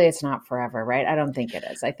hopefully it's not forever, right? I don't think it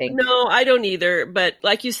is. I think. No, I don't either. But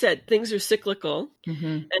like you said, things are cyclical. Mm-hmm.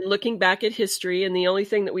 And looking back at history, and the only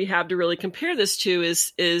thing that we have to really compare this to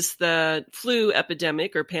is the flu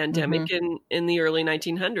epidemic or pandemic in the early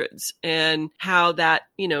 1900s, and how that,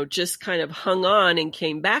 just kind of hung on and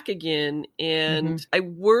came back again. And I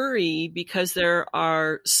worry because there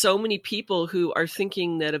are so many people who are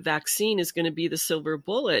thinking that a vaccine is going to be the silver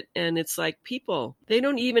bullet. And it's like, people, they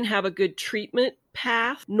don't even have a good treatment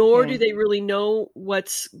path, nor do they really know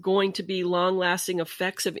what's going to be long-lasting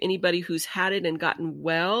effects of anybody who's had it and gotten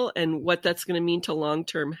well, and what that's going to mean to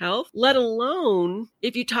long-term health, let alone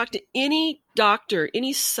if you talk to any doctor,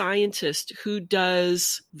 any scientist who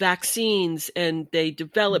does vaccines and they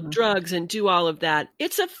develop drugs and do all of that,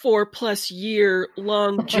 it's a 4+ year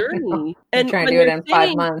long journey. And trying to do it in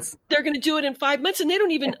 5 months. They're going to do it in 5 months, and they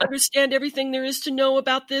don't even understand everything there is to know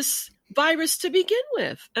about this virus to begin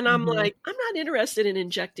with. And I'm like, I'm not interested in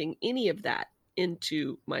injecting any of that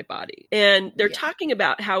into my body. And they're talking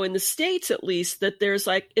about how in the States, at least, that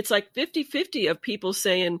it's like 50-50 of people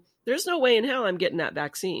saying, there's no way in hell I'm getting that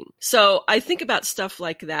vaccine. So I think about stuff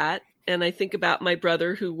like that. And I think about my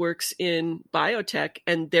brother who works in biotech,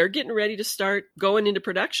 and they're getting ready to start going into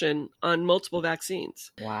production on multiple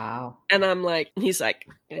vaccines. Wow. And I'm like, he's like,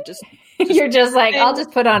 you're just like, I'll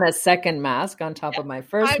just put on a second mask on top of my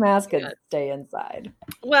first mask and stay inside.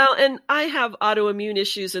 Well, and I have autoimmune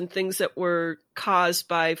issues and things that were caused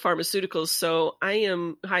by pharmaceuticals. So I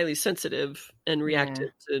am highly sensitive and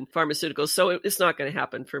reactive to pharmaceuticals. So it's not going to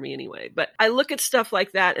happen for me anyway. But I look at stuff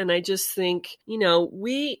like that and I just think,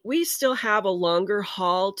 we still have a longer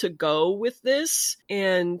haul to go with this.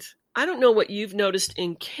 And I don't know what you've noticed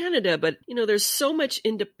in Canada, but, there's so much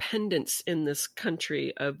independence in this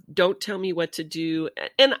country of don't tell me what to do.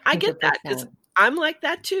 And I get that because I'm like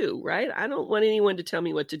that too, right? I don't want anyone to tell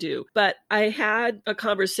me what to do. But I had a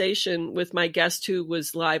conversation with my guest who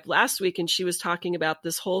was live last week, and she was talking about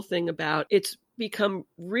this whole thing about it's become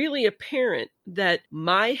really apparent that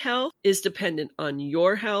my health is dependent on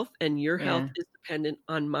your health and your health is dependent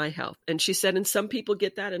on my health. And she said, and some people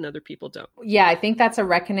get that and other people don't. Yeah, I think that's a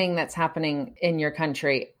reckoning that's happening in your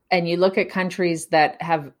country. And you look at countries that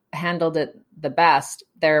have handled it the best,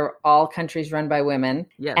 they're all countries run by women.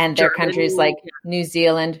 Yes. And they're countries like New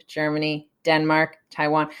Zealand, Germany, Denmark,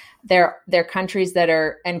 Taiwan. They're countries that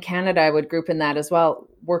are, and Canada I would group in that as well.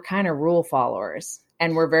 We're kind of rule followers.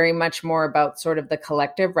 And we're very much more about sort of the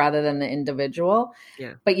collective rather than the individual.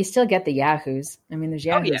 Yeah. But you still get the yahoos. I mean, there's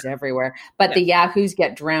yahoos everywhere. But the yahoos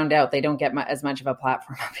get drowned out. They don't get as much of a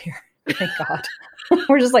platform up here. Thank God.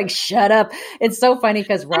 We're just like, shut up. It's so funny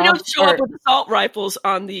because They don't show up with assault rifles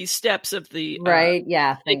on the steps of the right.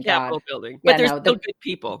 Yeah. Thank Capitol God. building. Yeah, But they're still good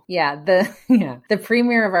people. Yeah. The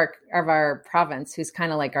premier of our province, who's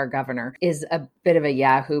kind of like our governor, is a bit of a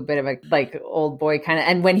yahoo, bit of a like old boy kind of.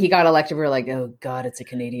 And when he got elected, we were like, oh God, it's a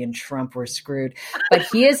Canadian Trump. We're screwed. But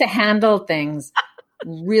he has handled things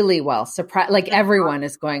really well. Like everyone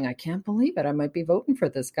is going, I can't believe it. I might be voting for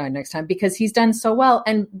this guy next time because he's done so well.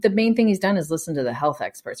 And the main thing he's done is listen to the health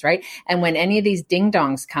experts, right? And when any of these ding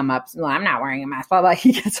dongs come up, well, I'm not wearing a mask, blah, blah,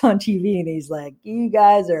 he gets on TV and he's like, you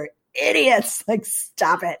guys are idiots. Like,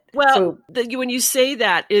 stop it. Well, when you say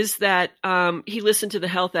that is that he listened to the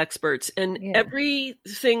health experts and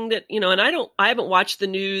everything that, and I haven't watched the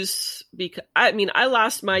news because I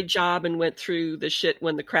lost my job and went through the shit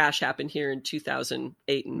when the crash happened here in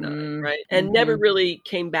 2008 and 9, right? And never really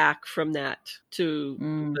came back from that to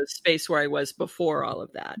the space where I was before all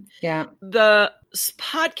of that. Yeah. The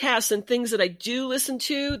podcasts and things that I do listen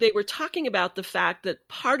to, they were talking about the fact that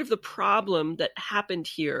part of the problem that happened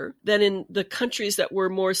here than in the countries that were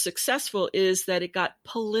more successful is that it got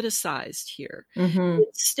politicized here. Mm-hmm.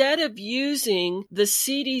 Instead of using the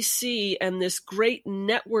CDC and this great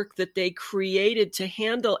network that they created to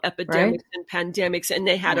handle epidemics and pandemics, and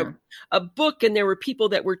they had a book and there were people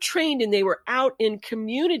that were trained and they were out in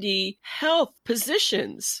community health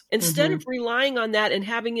positions. Instead of relying on that and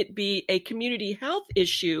having it be a community health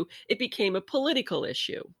issue, it became a political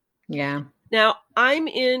issue. Yeah. Now, I'm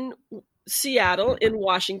in Seattle, in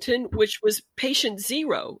Washington, which was patient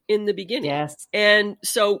zero in the beginning. Yes. And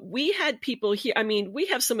so we had people here. We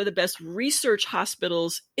have some of the best research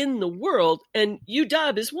hospitals in the world, and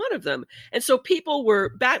UW is one of them. And so people were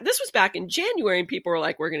back. This was back in January, and people were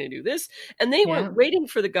like, we're going to do this. And they weren't waiting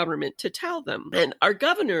for the government to tell them. And our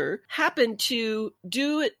governor happened to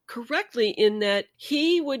do it correctly in that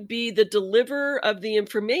he would be the deliverer of the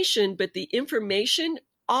information, but the information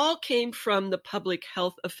all came from the public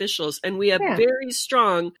health officials. And we have very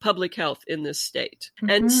strong public health in this state. Mm-hmm.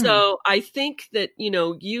 And so I think that,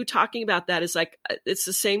 you talking about that is like, it's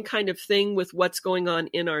the same kind of thing with what's going on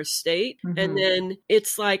in our state. Mm-hmm. And then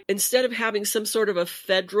it's like, instead of having some sort of a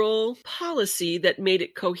federal policy that made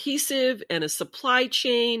it cohesive and a supply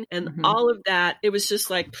chain and all of that, it was just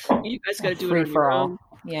like, you guys got to do it on your own.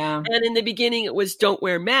 Yeah. And in the beginning, it was don't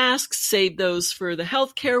wear masks, save those for the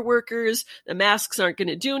healthcare workers. The masks aren't going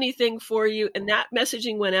to do anything for you. And that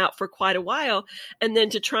messaging went out for quite a while. And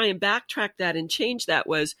then to try and backtrack that and change that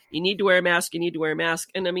was, you need to wear a mask, you need to wear a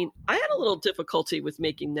mask. And I had a little difficulty with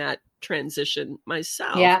making that transition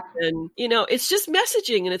myself. Yeah. And, it's just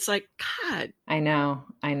messaging. And it's like, God. I know.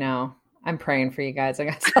 I'm praying for you guys. I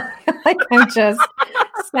guess I'm just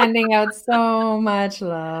sending out so much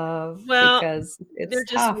love because there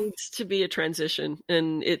tough. Just needs to be a transition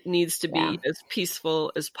and it needs to be as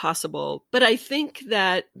peaceful as possible. But I think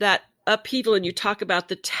that upheaval, and you talk about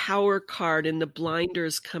the tower card and the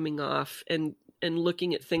blinders coming off and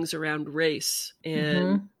looking at things around race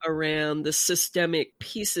and around the systemic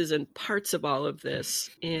pieces and parts of all of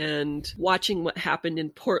this and watching what happened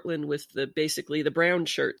in Portland with basically the brown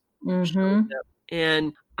shirt. Mm-hmm.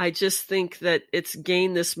 And I just think that it's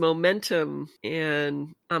gained this momentum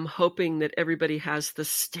and I'm hoping that everybody has the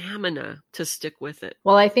stamina to stick with it.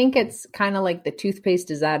 Well, I think it's kind of like the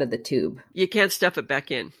toothpaste is out of the tube. You can't stuff it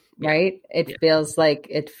back in. Right? It feels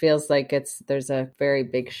like there's a very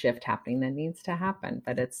big shift happening that needs to happen,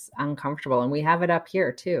 but it's uncomfortable. And we have it up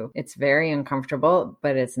here too. It's very uncomfortable,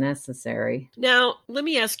 but it's necessary. Now, let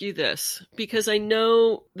me ask you this, because I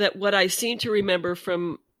know that what I seem to remember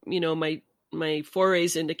from, my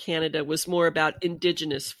forays into Canada was more about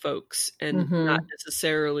Indigenous folks and not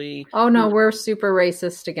necessarily. Oh no, we're super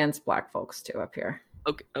racist against Black folks too up here.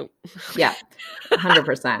 Okay. Oh. Yeah,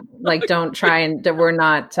 100%. Like, don't try and we're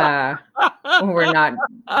not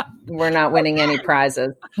winning any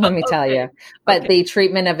prizes. Let me tell you. But the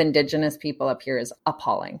treatment of Indigenous people up here is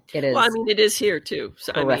appalling. It is. Well, it is here too.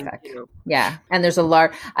 So, horrific. Yeah, and there's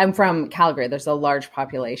I'm from Calgary. There's a large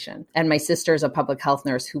population, and my sister is a public health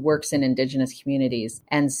nurse who works in Indigenous communities,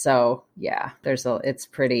 and so it's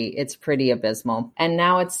pretty abysmal. And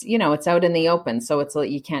now it's it's out in the open, so it's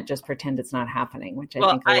you can't just pretend it's not happening. Which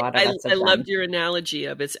I think a lot of us have done. Loved your analogy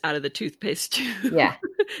of it's out of the toothpaste tube. Yeah,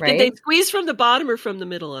 right. Did they squeeze from the bottom or from the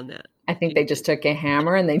middle on that? I think they just took a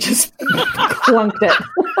hammer and they just clunked it.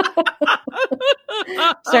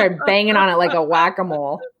 Started banging on it like a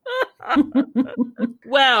whack-a-mole.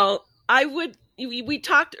 Well, we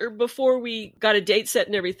talked before we got a date set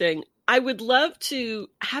and everything. I would love to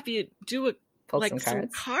have you do some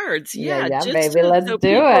cards. Yeah, baby, let's do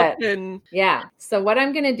it. Yeah. So what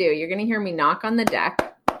I'm going to do, you're going to hear me knock on the deck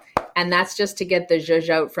And that's just to get the zhuzh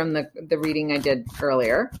out from the reading I did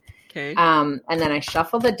earlier. Okay. And then I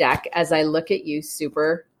shuffle the deck as I look at you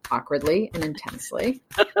super awkwardly and intensely.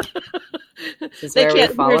 They can't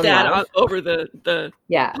hear that over the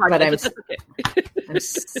yeah, podcast, but okay. I'm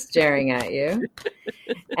staring at you.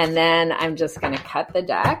 And then I'm just going to cut the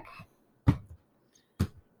deck.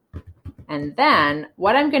 And then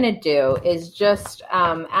what I'm going to do is just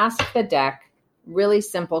ask the deck really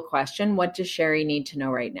simple question. What does Sherry need to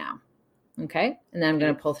know right now? Okay. And then I'm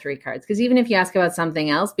going to pull 3 cards, because even if you ask about something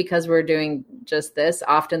else, because we're doing just this,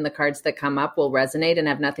 often the cards that come up will resonate and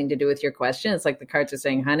have nothing to do with your question. It's like the cards are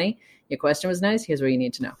saying, honey, your question was nice. Here's what you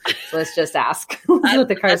need to know. So let's just ask what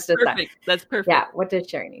the cards just say. That's perfect. Yeah. What does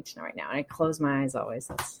Sherry need to know right now? And I close my eyes always.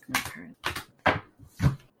 That's my card.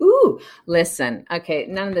 Ooh, listen. Okay,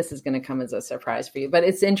 none of this is going to come as a surprise for you, but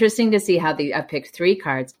it's interesting to see how I picked 3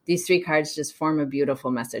 cards. These 3 cards just form a beautiful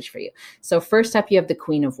message for you. So first up, you have the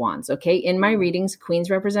Queen of Wands. Okay, in my readings, queens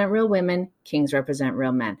represent real women, kings represent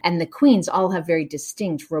real men. And the queens all have very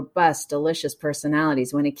distinct, robust, delicious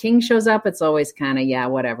personalities. When a king shows up, it's always kind of, yeah,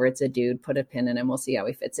 whatever. It's a dude, put a pin in him. We'll see how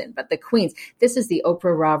he fits in. But the queens, this is the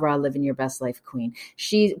Oprah rah-rah, living your best life queen.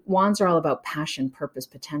 Wands are all about passion, purpose,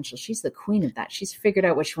 potential. She's the queen of that. She's figured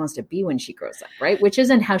out what she wants to be when she grows up, right? Which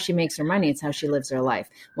isn't how she makes her money. It's how she lives her life,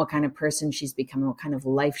 what kind of person she's becoming, what kind of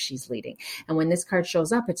life she's leading. And when this card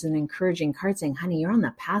shows up, it's an encouraging card saying, honey, you're on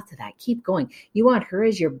the path to that. Keep going. You want her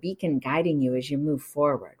as your beacon guiding you as you move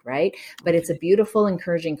forward, right? But it's a beautiful,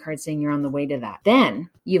 encouraging card saying you're on the way to that. Then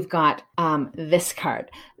you've got this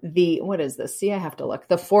card. What is this? See, I have to look.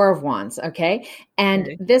 The 4 of Wands, okay?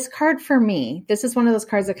 And this card for me, this is one of those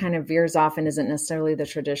cards that kind of veers off and isn't necessarily the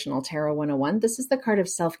traditional Tarot 101. This is the card of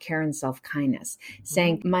self-care and self-kindness,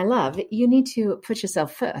 saying, my love, you need to put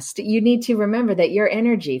yourself first. You need to remember that your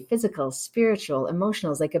energy, physical, spiritual,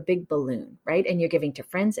 emotional, is like a big balloon, right? And you're giving to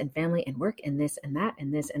friends and family and work and this and that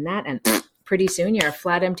and this and that. And pretty soon you're a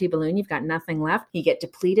flat, empty balloon. You've got nothing left. You get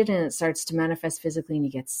depleted and it starts to manifest physically and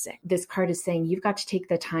you get sick. This card is saying you've got to take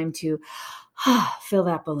the time to fill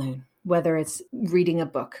that balloon, whether it's reading a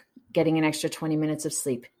book, getting an extra 20 minutes of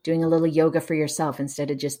sleep, doing a little yoga for yourself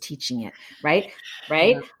instead of just teaching it, right?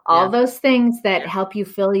 Yeah. All those things that help you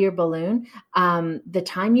fill your balloon, the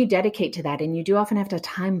time you dedicate to that, and you do often have to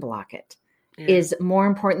time block it, is more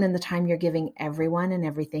important than the time you're giving everyone and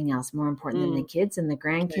everything else, more important than the kids and the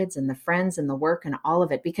grandkids and the friends and the work and all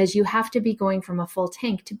of it, because you have to be going from a full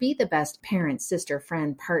tank to be the best parent, sister,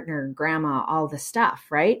 friend, partner, grandma, all the stuff,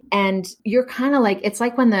 right? And you're kind of like, it's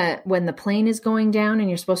like when the plane is going down and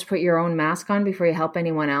you're supposed to put your own mask on before you help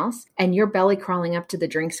anyone else, and you're belly crawling up to the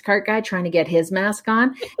drinks cart guy trying to get his mask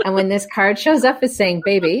on. And when this card shows up, it's saying,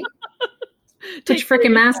 baby, put your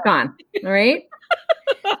freaking mask on, all right?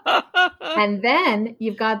 And then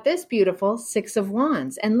you've got this beautiful 6 of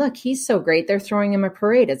Wands. And look, he's so great. They're throwing him a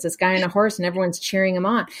parade. It's this guy on a horse and everyone's cheering him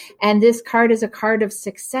on. And this card is a card of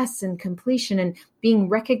success and completion and being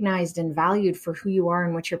recognized and valued for who you are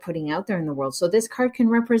and what you're putting out there in the world. So this card can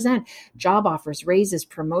represent job offers, raises,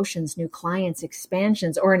 promotions, new clients,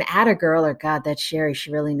 expansions, or an atta-girl, or God, that's Sherry.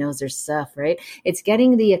 She really knows her stuff, right? It's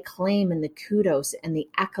getting the acclaim and the kudos and the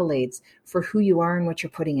accolades for who you are and what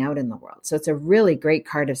you're putting out in the world. So it's a really great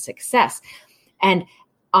card of success. And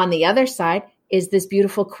on the other side is this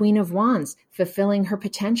beautiful Queen of Wands, fulfilling her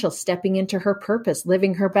potential, stepping into her purpose,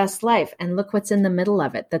 living her best life. And look what's in the middle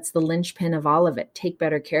of it. That's the linchpin of all of it. Take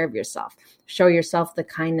better care of yourself. Show yourself the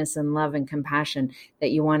kindness and love and compassion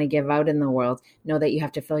that you want to give out in the world. Know that you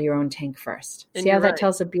have to fill your own tank first. See how that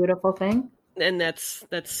tells a beautiful thing? And that's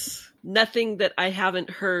nothing that I haven't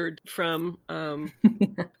heard from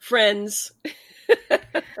friends.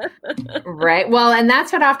 Right. Well, and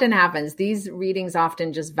that's what often happens. These readings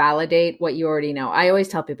often just validate what you already know. I always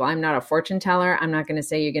tell people I'm not a fortune teller. I'm not going to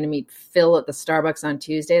say you're going to meet Phil at the Starbucks on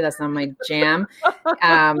Tuesday. That's not my jam.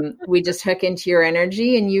 We just hook into your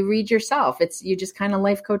energy and you read yourself. You just kind of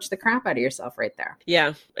life coach the crap out of yourself right there.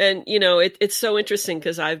 Yeah. And, it's so interesting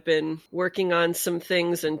because I've been working on some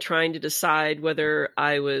things and trying to decide whether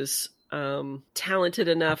I was talented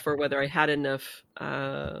enough or whether I had enough,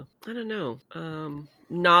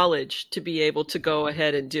 knowledge to be able to go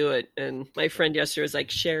ahead and do it. And my friend yesterday was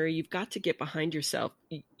like, Sherry, you've got to get behind yourself.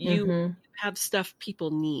 You have stuff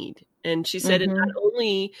people need. And she said, and not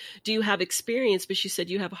only do you have experience, but she said,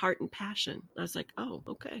 you have heart and passion. I was like, oh,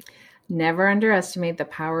 okay. Never underestimate the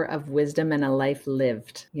power of wisdom and a life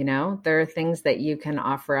lived. There are things that you can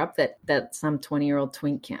offer up that some 20-year-old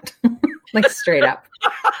twink can't. Like straight up.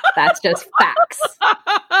 That's just facts.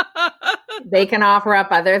 They can offer up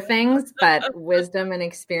other things, but wisdom and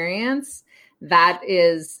experience, that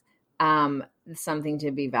is something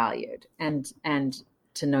to be valued. And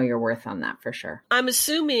to know your worth on that for sure. I'm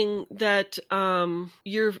assuming that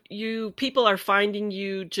people are finding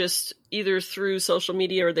you just either through social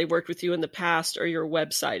media or they worked with you in the past or your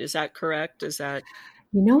website. Is that correct? Is that...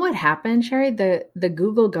 You know what happened, Sherry? The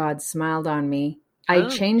Google gods smiled on me. I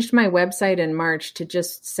changed my website in March to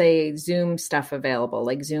just say Zoom stuff available,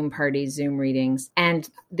 like Zoom parties, Zoom readings, and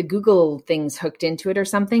the Google things hooked into it or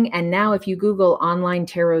something. And now if you Google online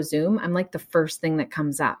tarot Zoom, I'm like the first thing that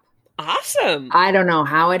comes up. Awesome. I don't know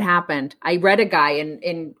how it happened. I read a guy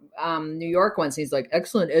in New York once. He's like,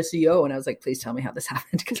 excellent SEO. And I was like, please tell me how this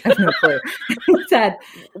happened because I have no clue. He said,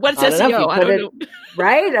 what's SEO? I don't know.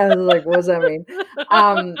 Right? I was like, what does that mean?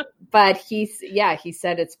 But he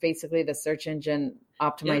said it's basically the search engine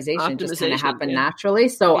optimization just kind of happened naturally.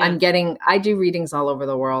 So I do readings all over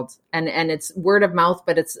the world and it's word of mouth,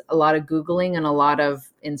 but it's a lot of Googling and a lot of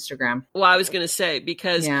Instagram. Well, I was going to say,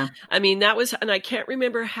 because I mean, that was, and I can't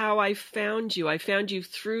remember how I found you. I found you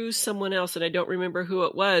through someone else and I don't remember who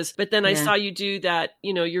it was, but then I saw you do that,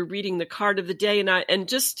 you're reading the card of the day and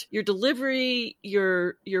just your delivery,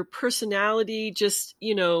 your personality, just,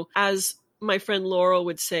 as my friend Laurel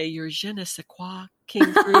would say, your je ne sais quoi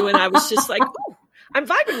came through. And I was just like, ooh, I'm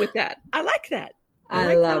vibing with that. I like that.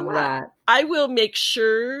 I love that. I will make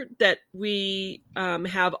sure that we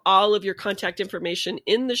have all of your contact information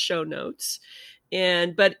in the show notes.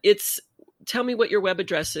 Tell me what your web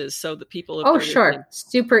address is so that people... Oh, sure.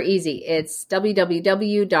 Super easy. It's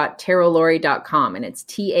www.tarotlori.com and it's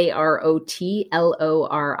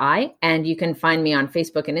TAROTLORI. And you can find me on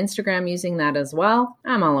Facebook and Instagram using that as well.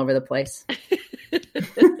 I'm all over the place.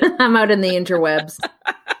 I'm out in the interwebs.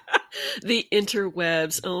 The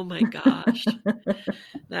interwebs. Oh my gosh.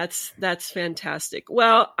 That's fantastic.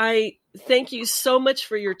 Well, I thank you so much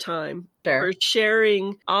for your time, for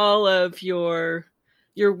sharing all of your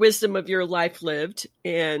wisdom of your life lived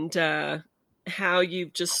and how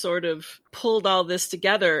you've just sort of pulled all this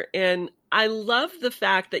together. And I love the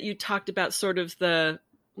fact that you talked about sort of the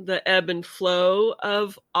ebb and flow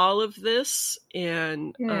of all of this.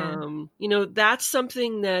 And, that's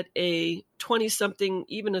something that a 20-something,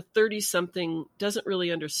 even a 30-something doesn't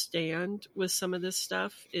really understand with some of this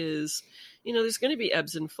stuff is, there's going to be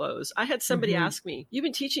ebbs and flows. I had somebody ask me, you've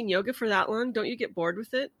been teaching yoga for that long. Don't you get bored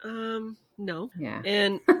with it? No. Yeah.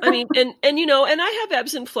 And I mean, and I have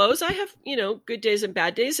ebbs and flows. I have, good days and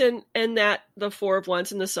bad days and that the 4 of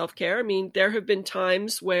Wands and the self-care. I mean, there have been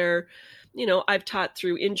times where, I've taught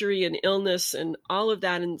through injury and illness and all of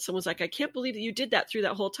that. And someone's like, I can't believe that you did that through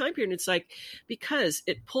that whole time period. And it's like, because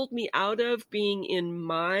it pulled me out of being in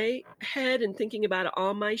my head and thinking about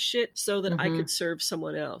all my shit so that I could serve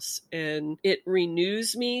someone else. And it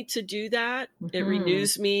renews me to do that. It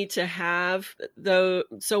renews me to have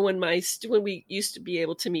so when we used to be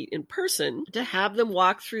able to meet in person, to have them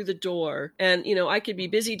walk through the door and, I could be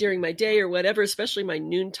busy during my day or whatever, especially my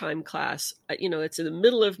noontime class, it's in the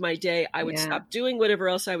middle of my day. I would stop doing whatever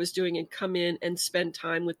else I was doing and come in and spend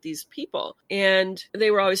time with these people. And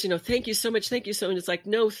they were always, thank you so much. Thank you so much. And it's like,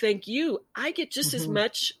 no, thank you. I get just as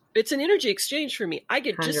much. It's an energy exchange for me. I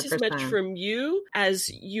get just 100%. As much from you as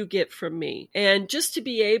you get from me. And just to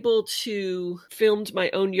be able to filmed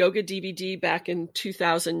my own yoga DVD back in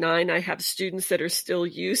 2009, I have students that are still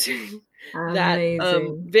using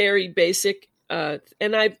that very basic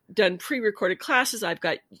and I've done pre-recorded classes. I've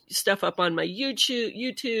got stuff up on my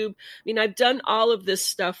YouTube. I mean, I've done all of this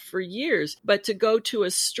stuff for years, but to go to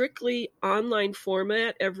a strictly online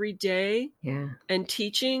format every day and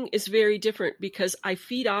teaching is very different because I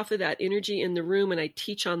feed off of that energy in the room and I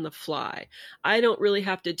teach on the fly. I don't really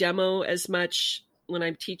have to demo as much when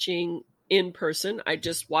I'm teaching in person. I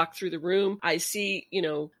just walk through the room. I see,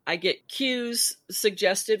 I get cues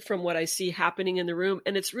suggested from what I see happening in the room.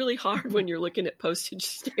 And it's really hard when you're looking at postage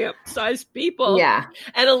stamp sized people. Yeah.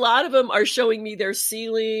 And a lot of them are showing me their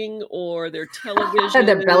ceiling or their television.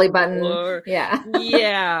 Their belly button.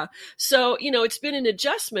 Yeah. So, it's been an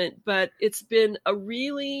adjustment, but it's been a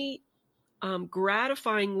really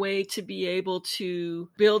gratifying way to be able to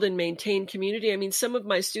build and maintain community. I mean, some of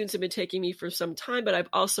my students have been taking me for some time, but I've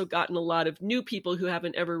also gotten a lot of new people who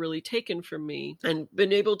haven't ever really taken from me and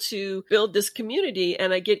been able to build this community.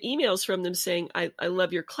 And I get emails from them saying, I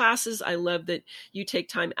love your classes. I love that you take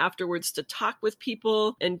time afterwards to talk with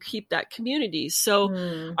people and keep that community.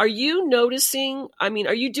 So are you noticing,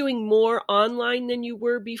 are you doing more online than you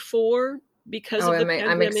were before? Because of the pandemic?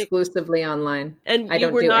 I'm exclusively online. And you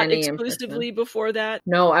were not exclusively before that?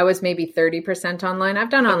 No, I was maybe 30% online. I've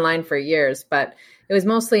done online for years, but it was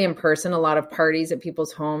mostly in person, a lot of parties at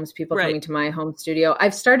people's homes, people coming to my home studio.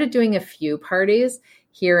 I've started doing a few parties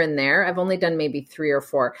here and there. I've only done maybe 3 or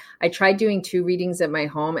 4. I tried doing 2 readings at my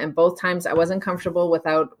home, and both times I wasn't comfortable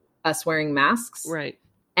without us wearing masks. Right.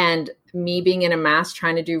 And me being in a mask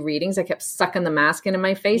trying to do readings, I kept sucking the mask into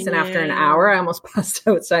my face. And after an hour, I almost passed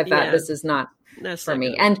out. So I thought, this is not for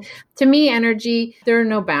me. Good. And to me, energy, there are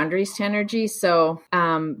no boundaries to energy. So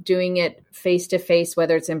doing it face to face,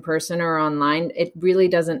 whether it's in person or online, it really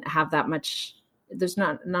doesn't have that much. There's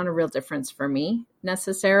not a real difference for me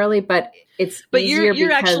necessarily, but it's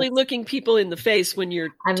you're actually looking people in the face when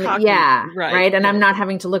you're talking. Yeah. Right. And I'm not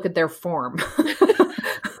having to look at their form.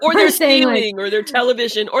 Or their ceiling, or their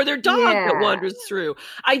television, or their dog that wanders through.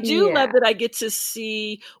 I do love that I get to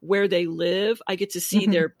see where they live. I get to see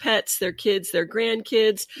their pets, their kids, their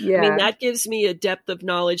grandkids. Yeah. I mean, that gives me a depth of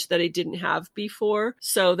knowledge that I didn't have before.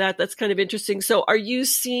 So that's kind of interesting. So are you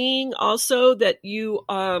seeing also that you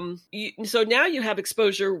so now you have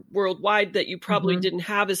exposure worldwide that you probably didn't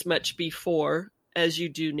have as much before as you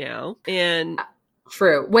do now? And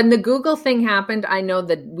true. When the Google thing happened, I know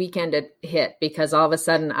the weekend it hit because all of a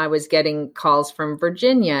sudden I was getting calls from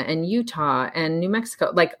Virginia and Utah and New Mexico,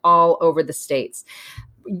 like all over the States.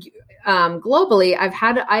 Globally,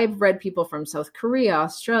 I've read people from South Korea,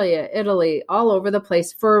 Australia, Italy, all over the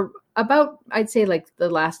place for about, I'd say like the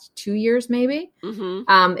last 2 years, maybe.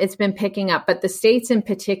 It's been picking up, but the States in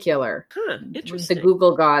particular, interesting. The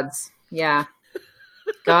Google gods. Yeah.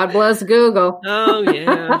 God bless Google. Oh,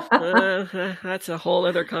 yeah. That's a whole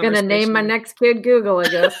other conversation. Going to name my next kid Google, I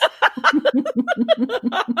guess.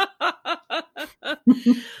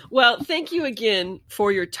 Well, thank you again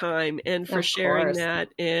for your time and for sharing that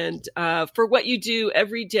and for what you do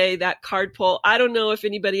every day, that card pull. I don't know if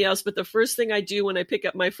anybody else, but the first thing I do when I pick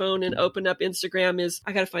up my phone and open up Instagram is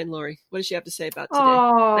I got to find Lori. What does she have to say about today?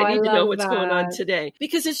 I need to know what's going on today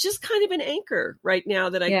because it's just kind of an anchor right now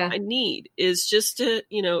that I need is just to,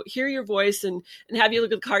 hear your voice and have you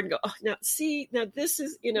look at the card and go, oh, now this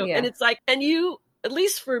is, and it's like, and you, at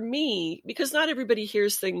least for me, because not everybody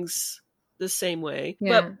hears things the same way,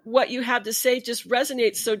 but what you have to say just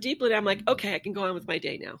resonates so deeply that I'm like, okay, I can go on with my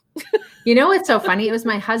day now. It's so funny. It was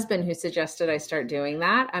my husband who suggested I start doing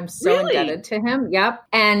that. I'm so indebted to him. Yep.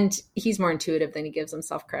 And he's more intuitive than he gives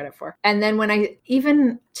himself credit for. And then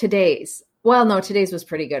when today's was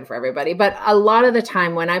pretty good for everybody. But a lot of the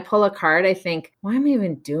time when I pull a card, I think, why am I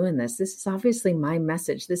even doing this? This is obviously my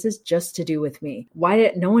message. This is just to do with me.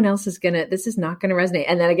 No one else is this is not going to resonate.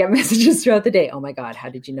 And then I get messages throughout the day. Oh my God, how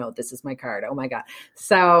did you know this is my card? Oh my God.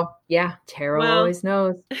 So yeah, tarot always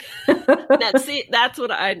knows. That's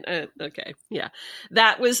what okay. Yeah.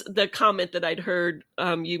 That was the comment that I'd heard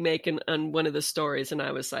you make on one of the stories. And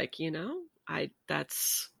I was like,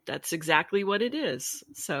 that's exactly what it is.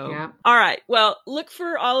 So, All right. Well, look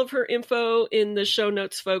for all of her info in the show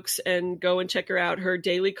notes, folks, and go and check her out. Her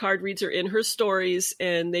daily card reads are in her stories,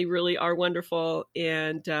 and they really are wonderful.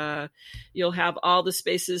 And you'll have all the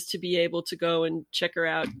spaces to be able to go and check her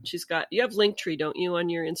out. You have Linktree, don't you, on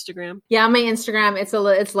your Instagram? Yeah, my Instagram,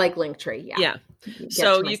 it's like Linktree. Yeah.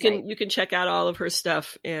 So you can check out all of her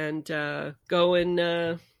stuff and go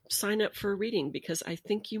and sign up for a reading because I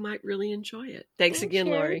think you might really enjoy it. Thanks again,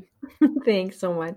 Lori. Thanks so much.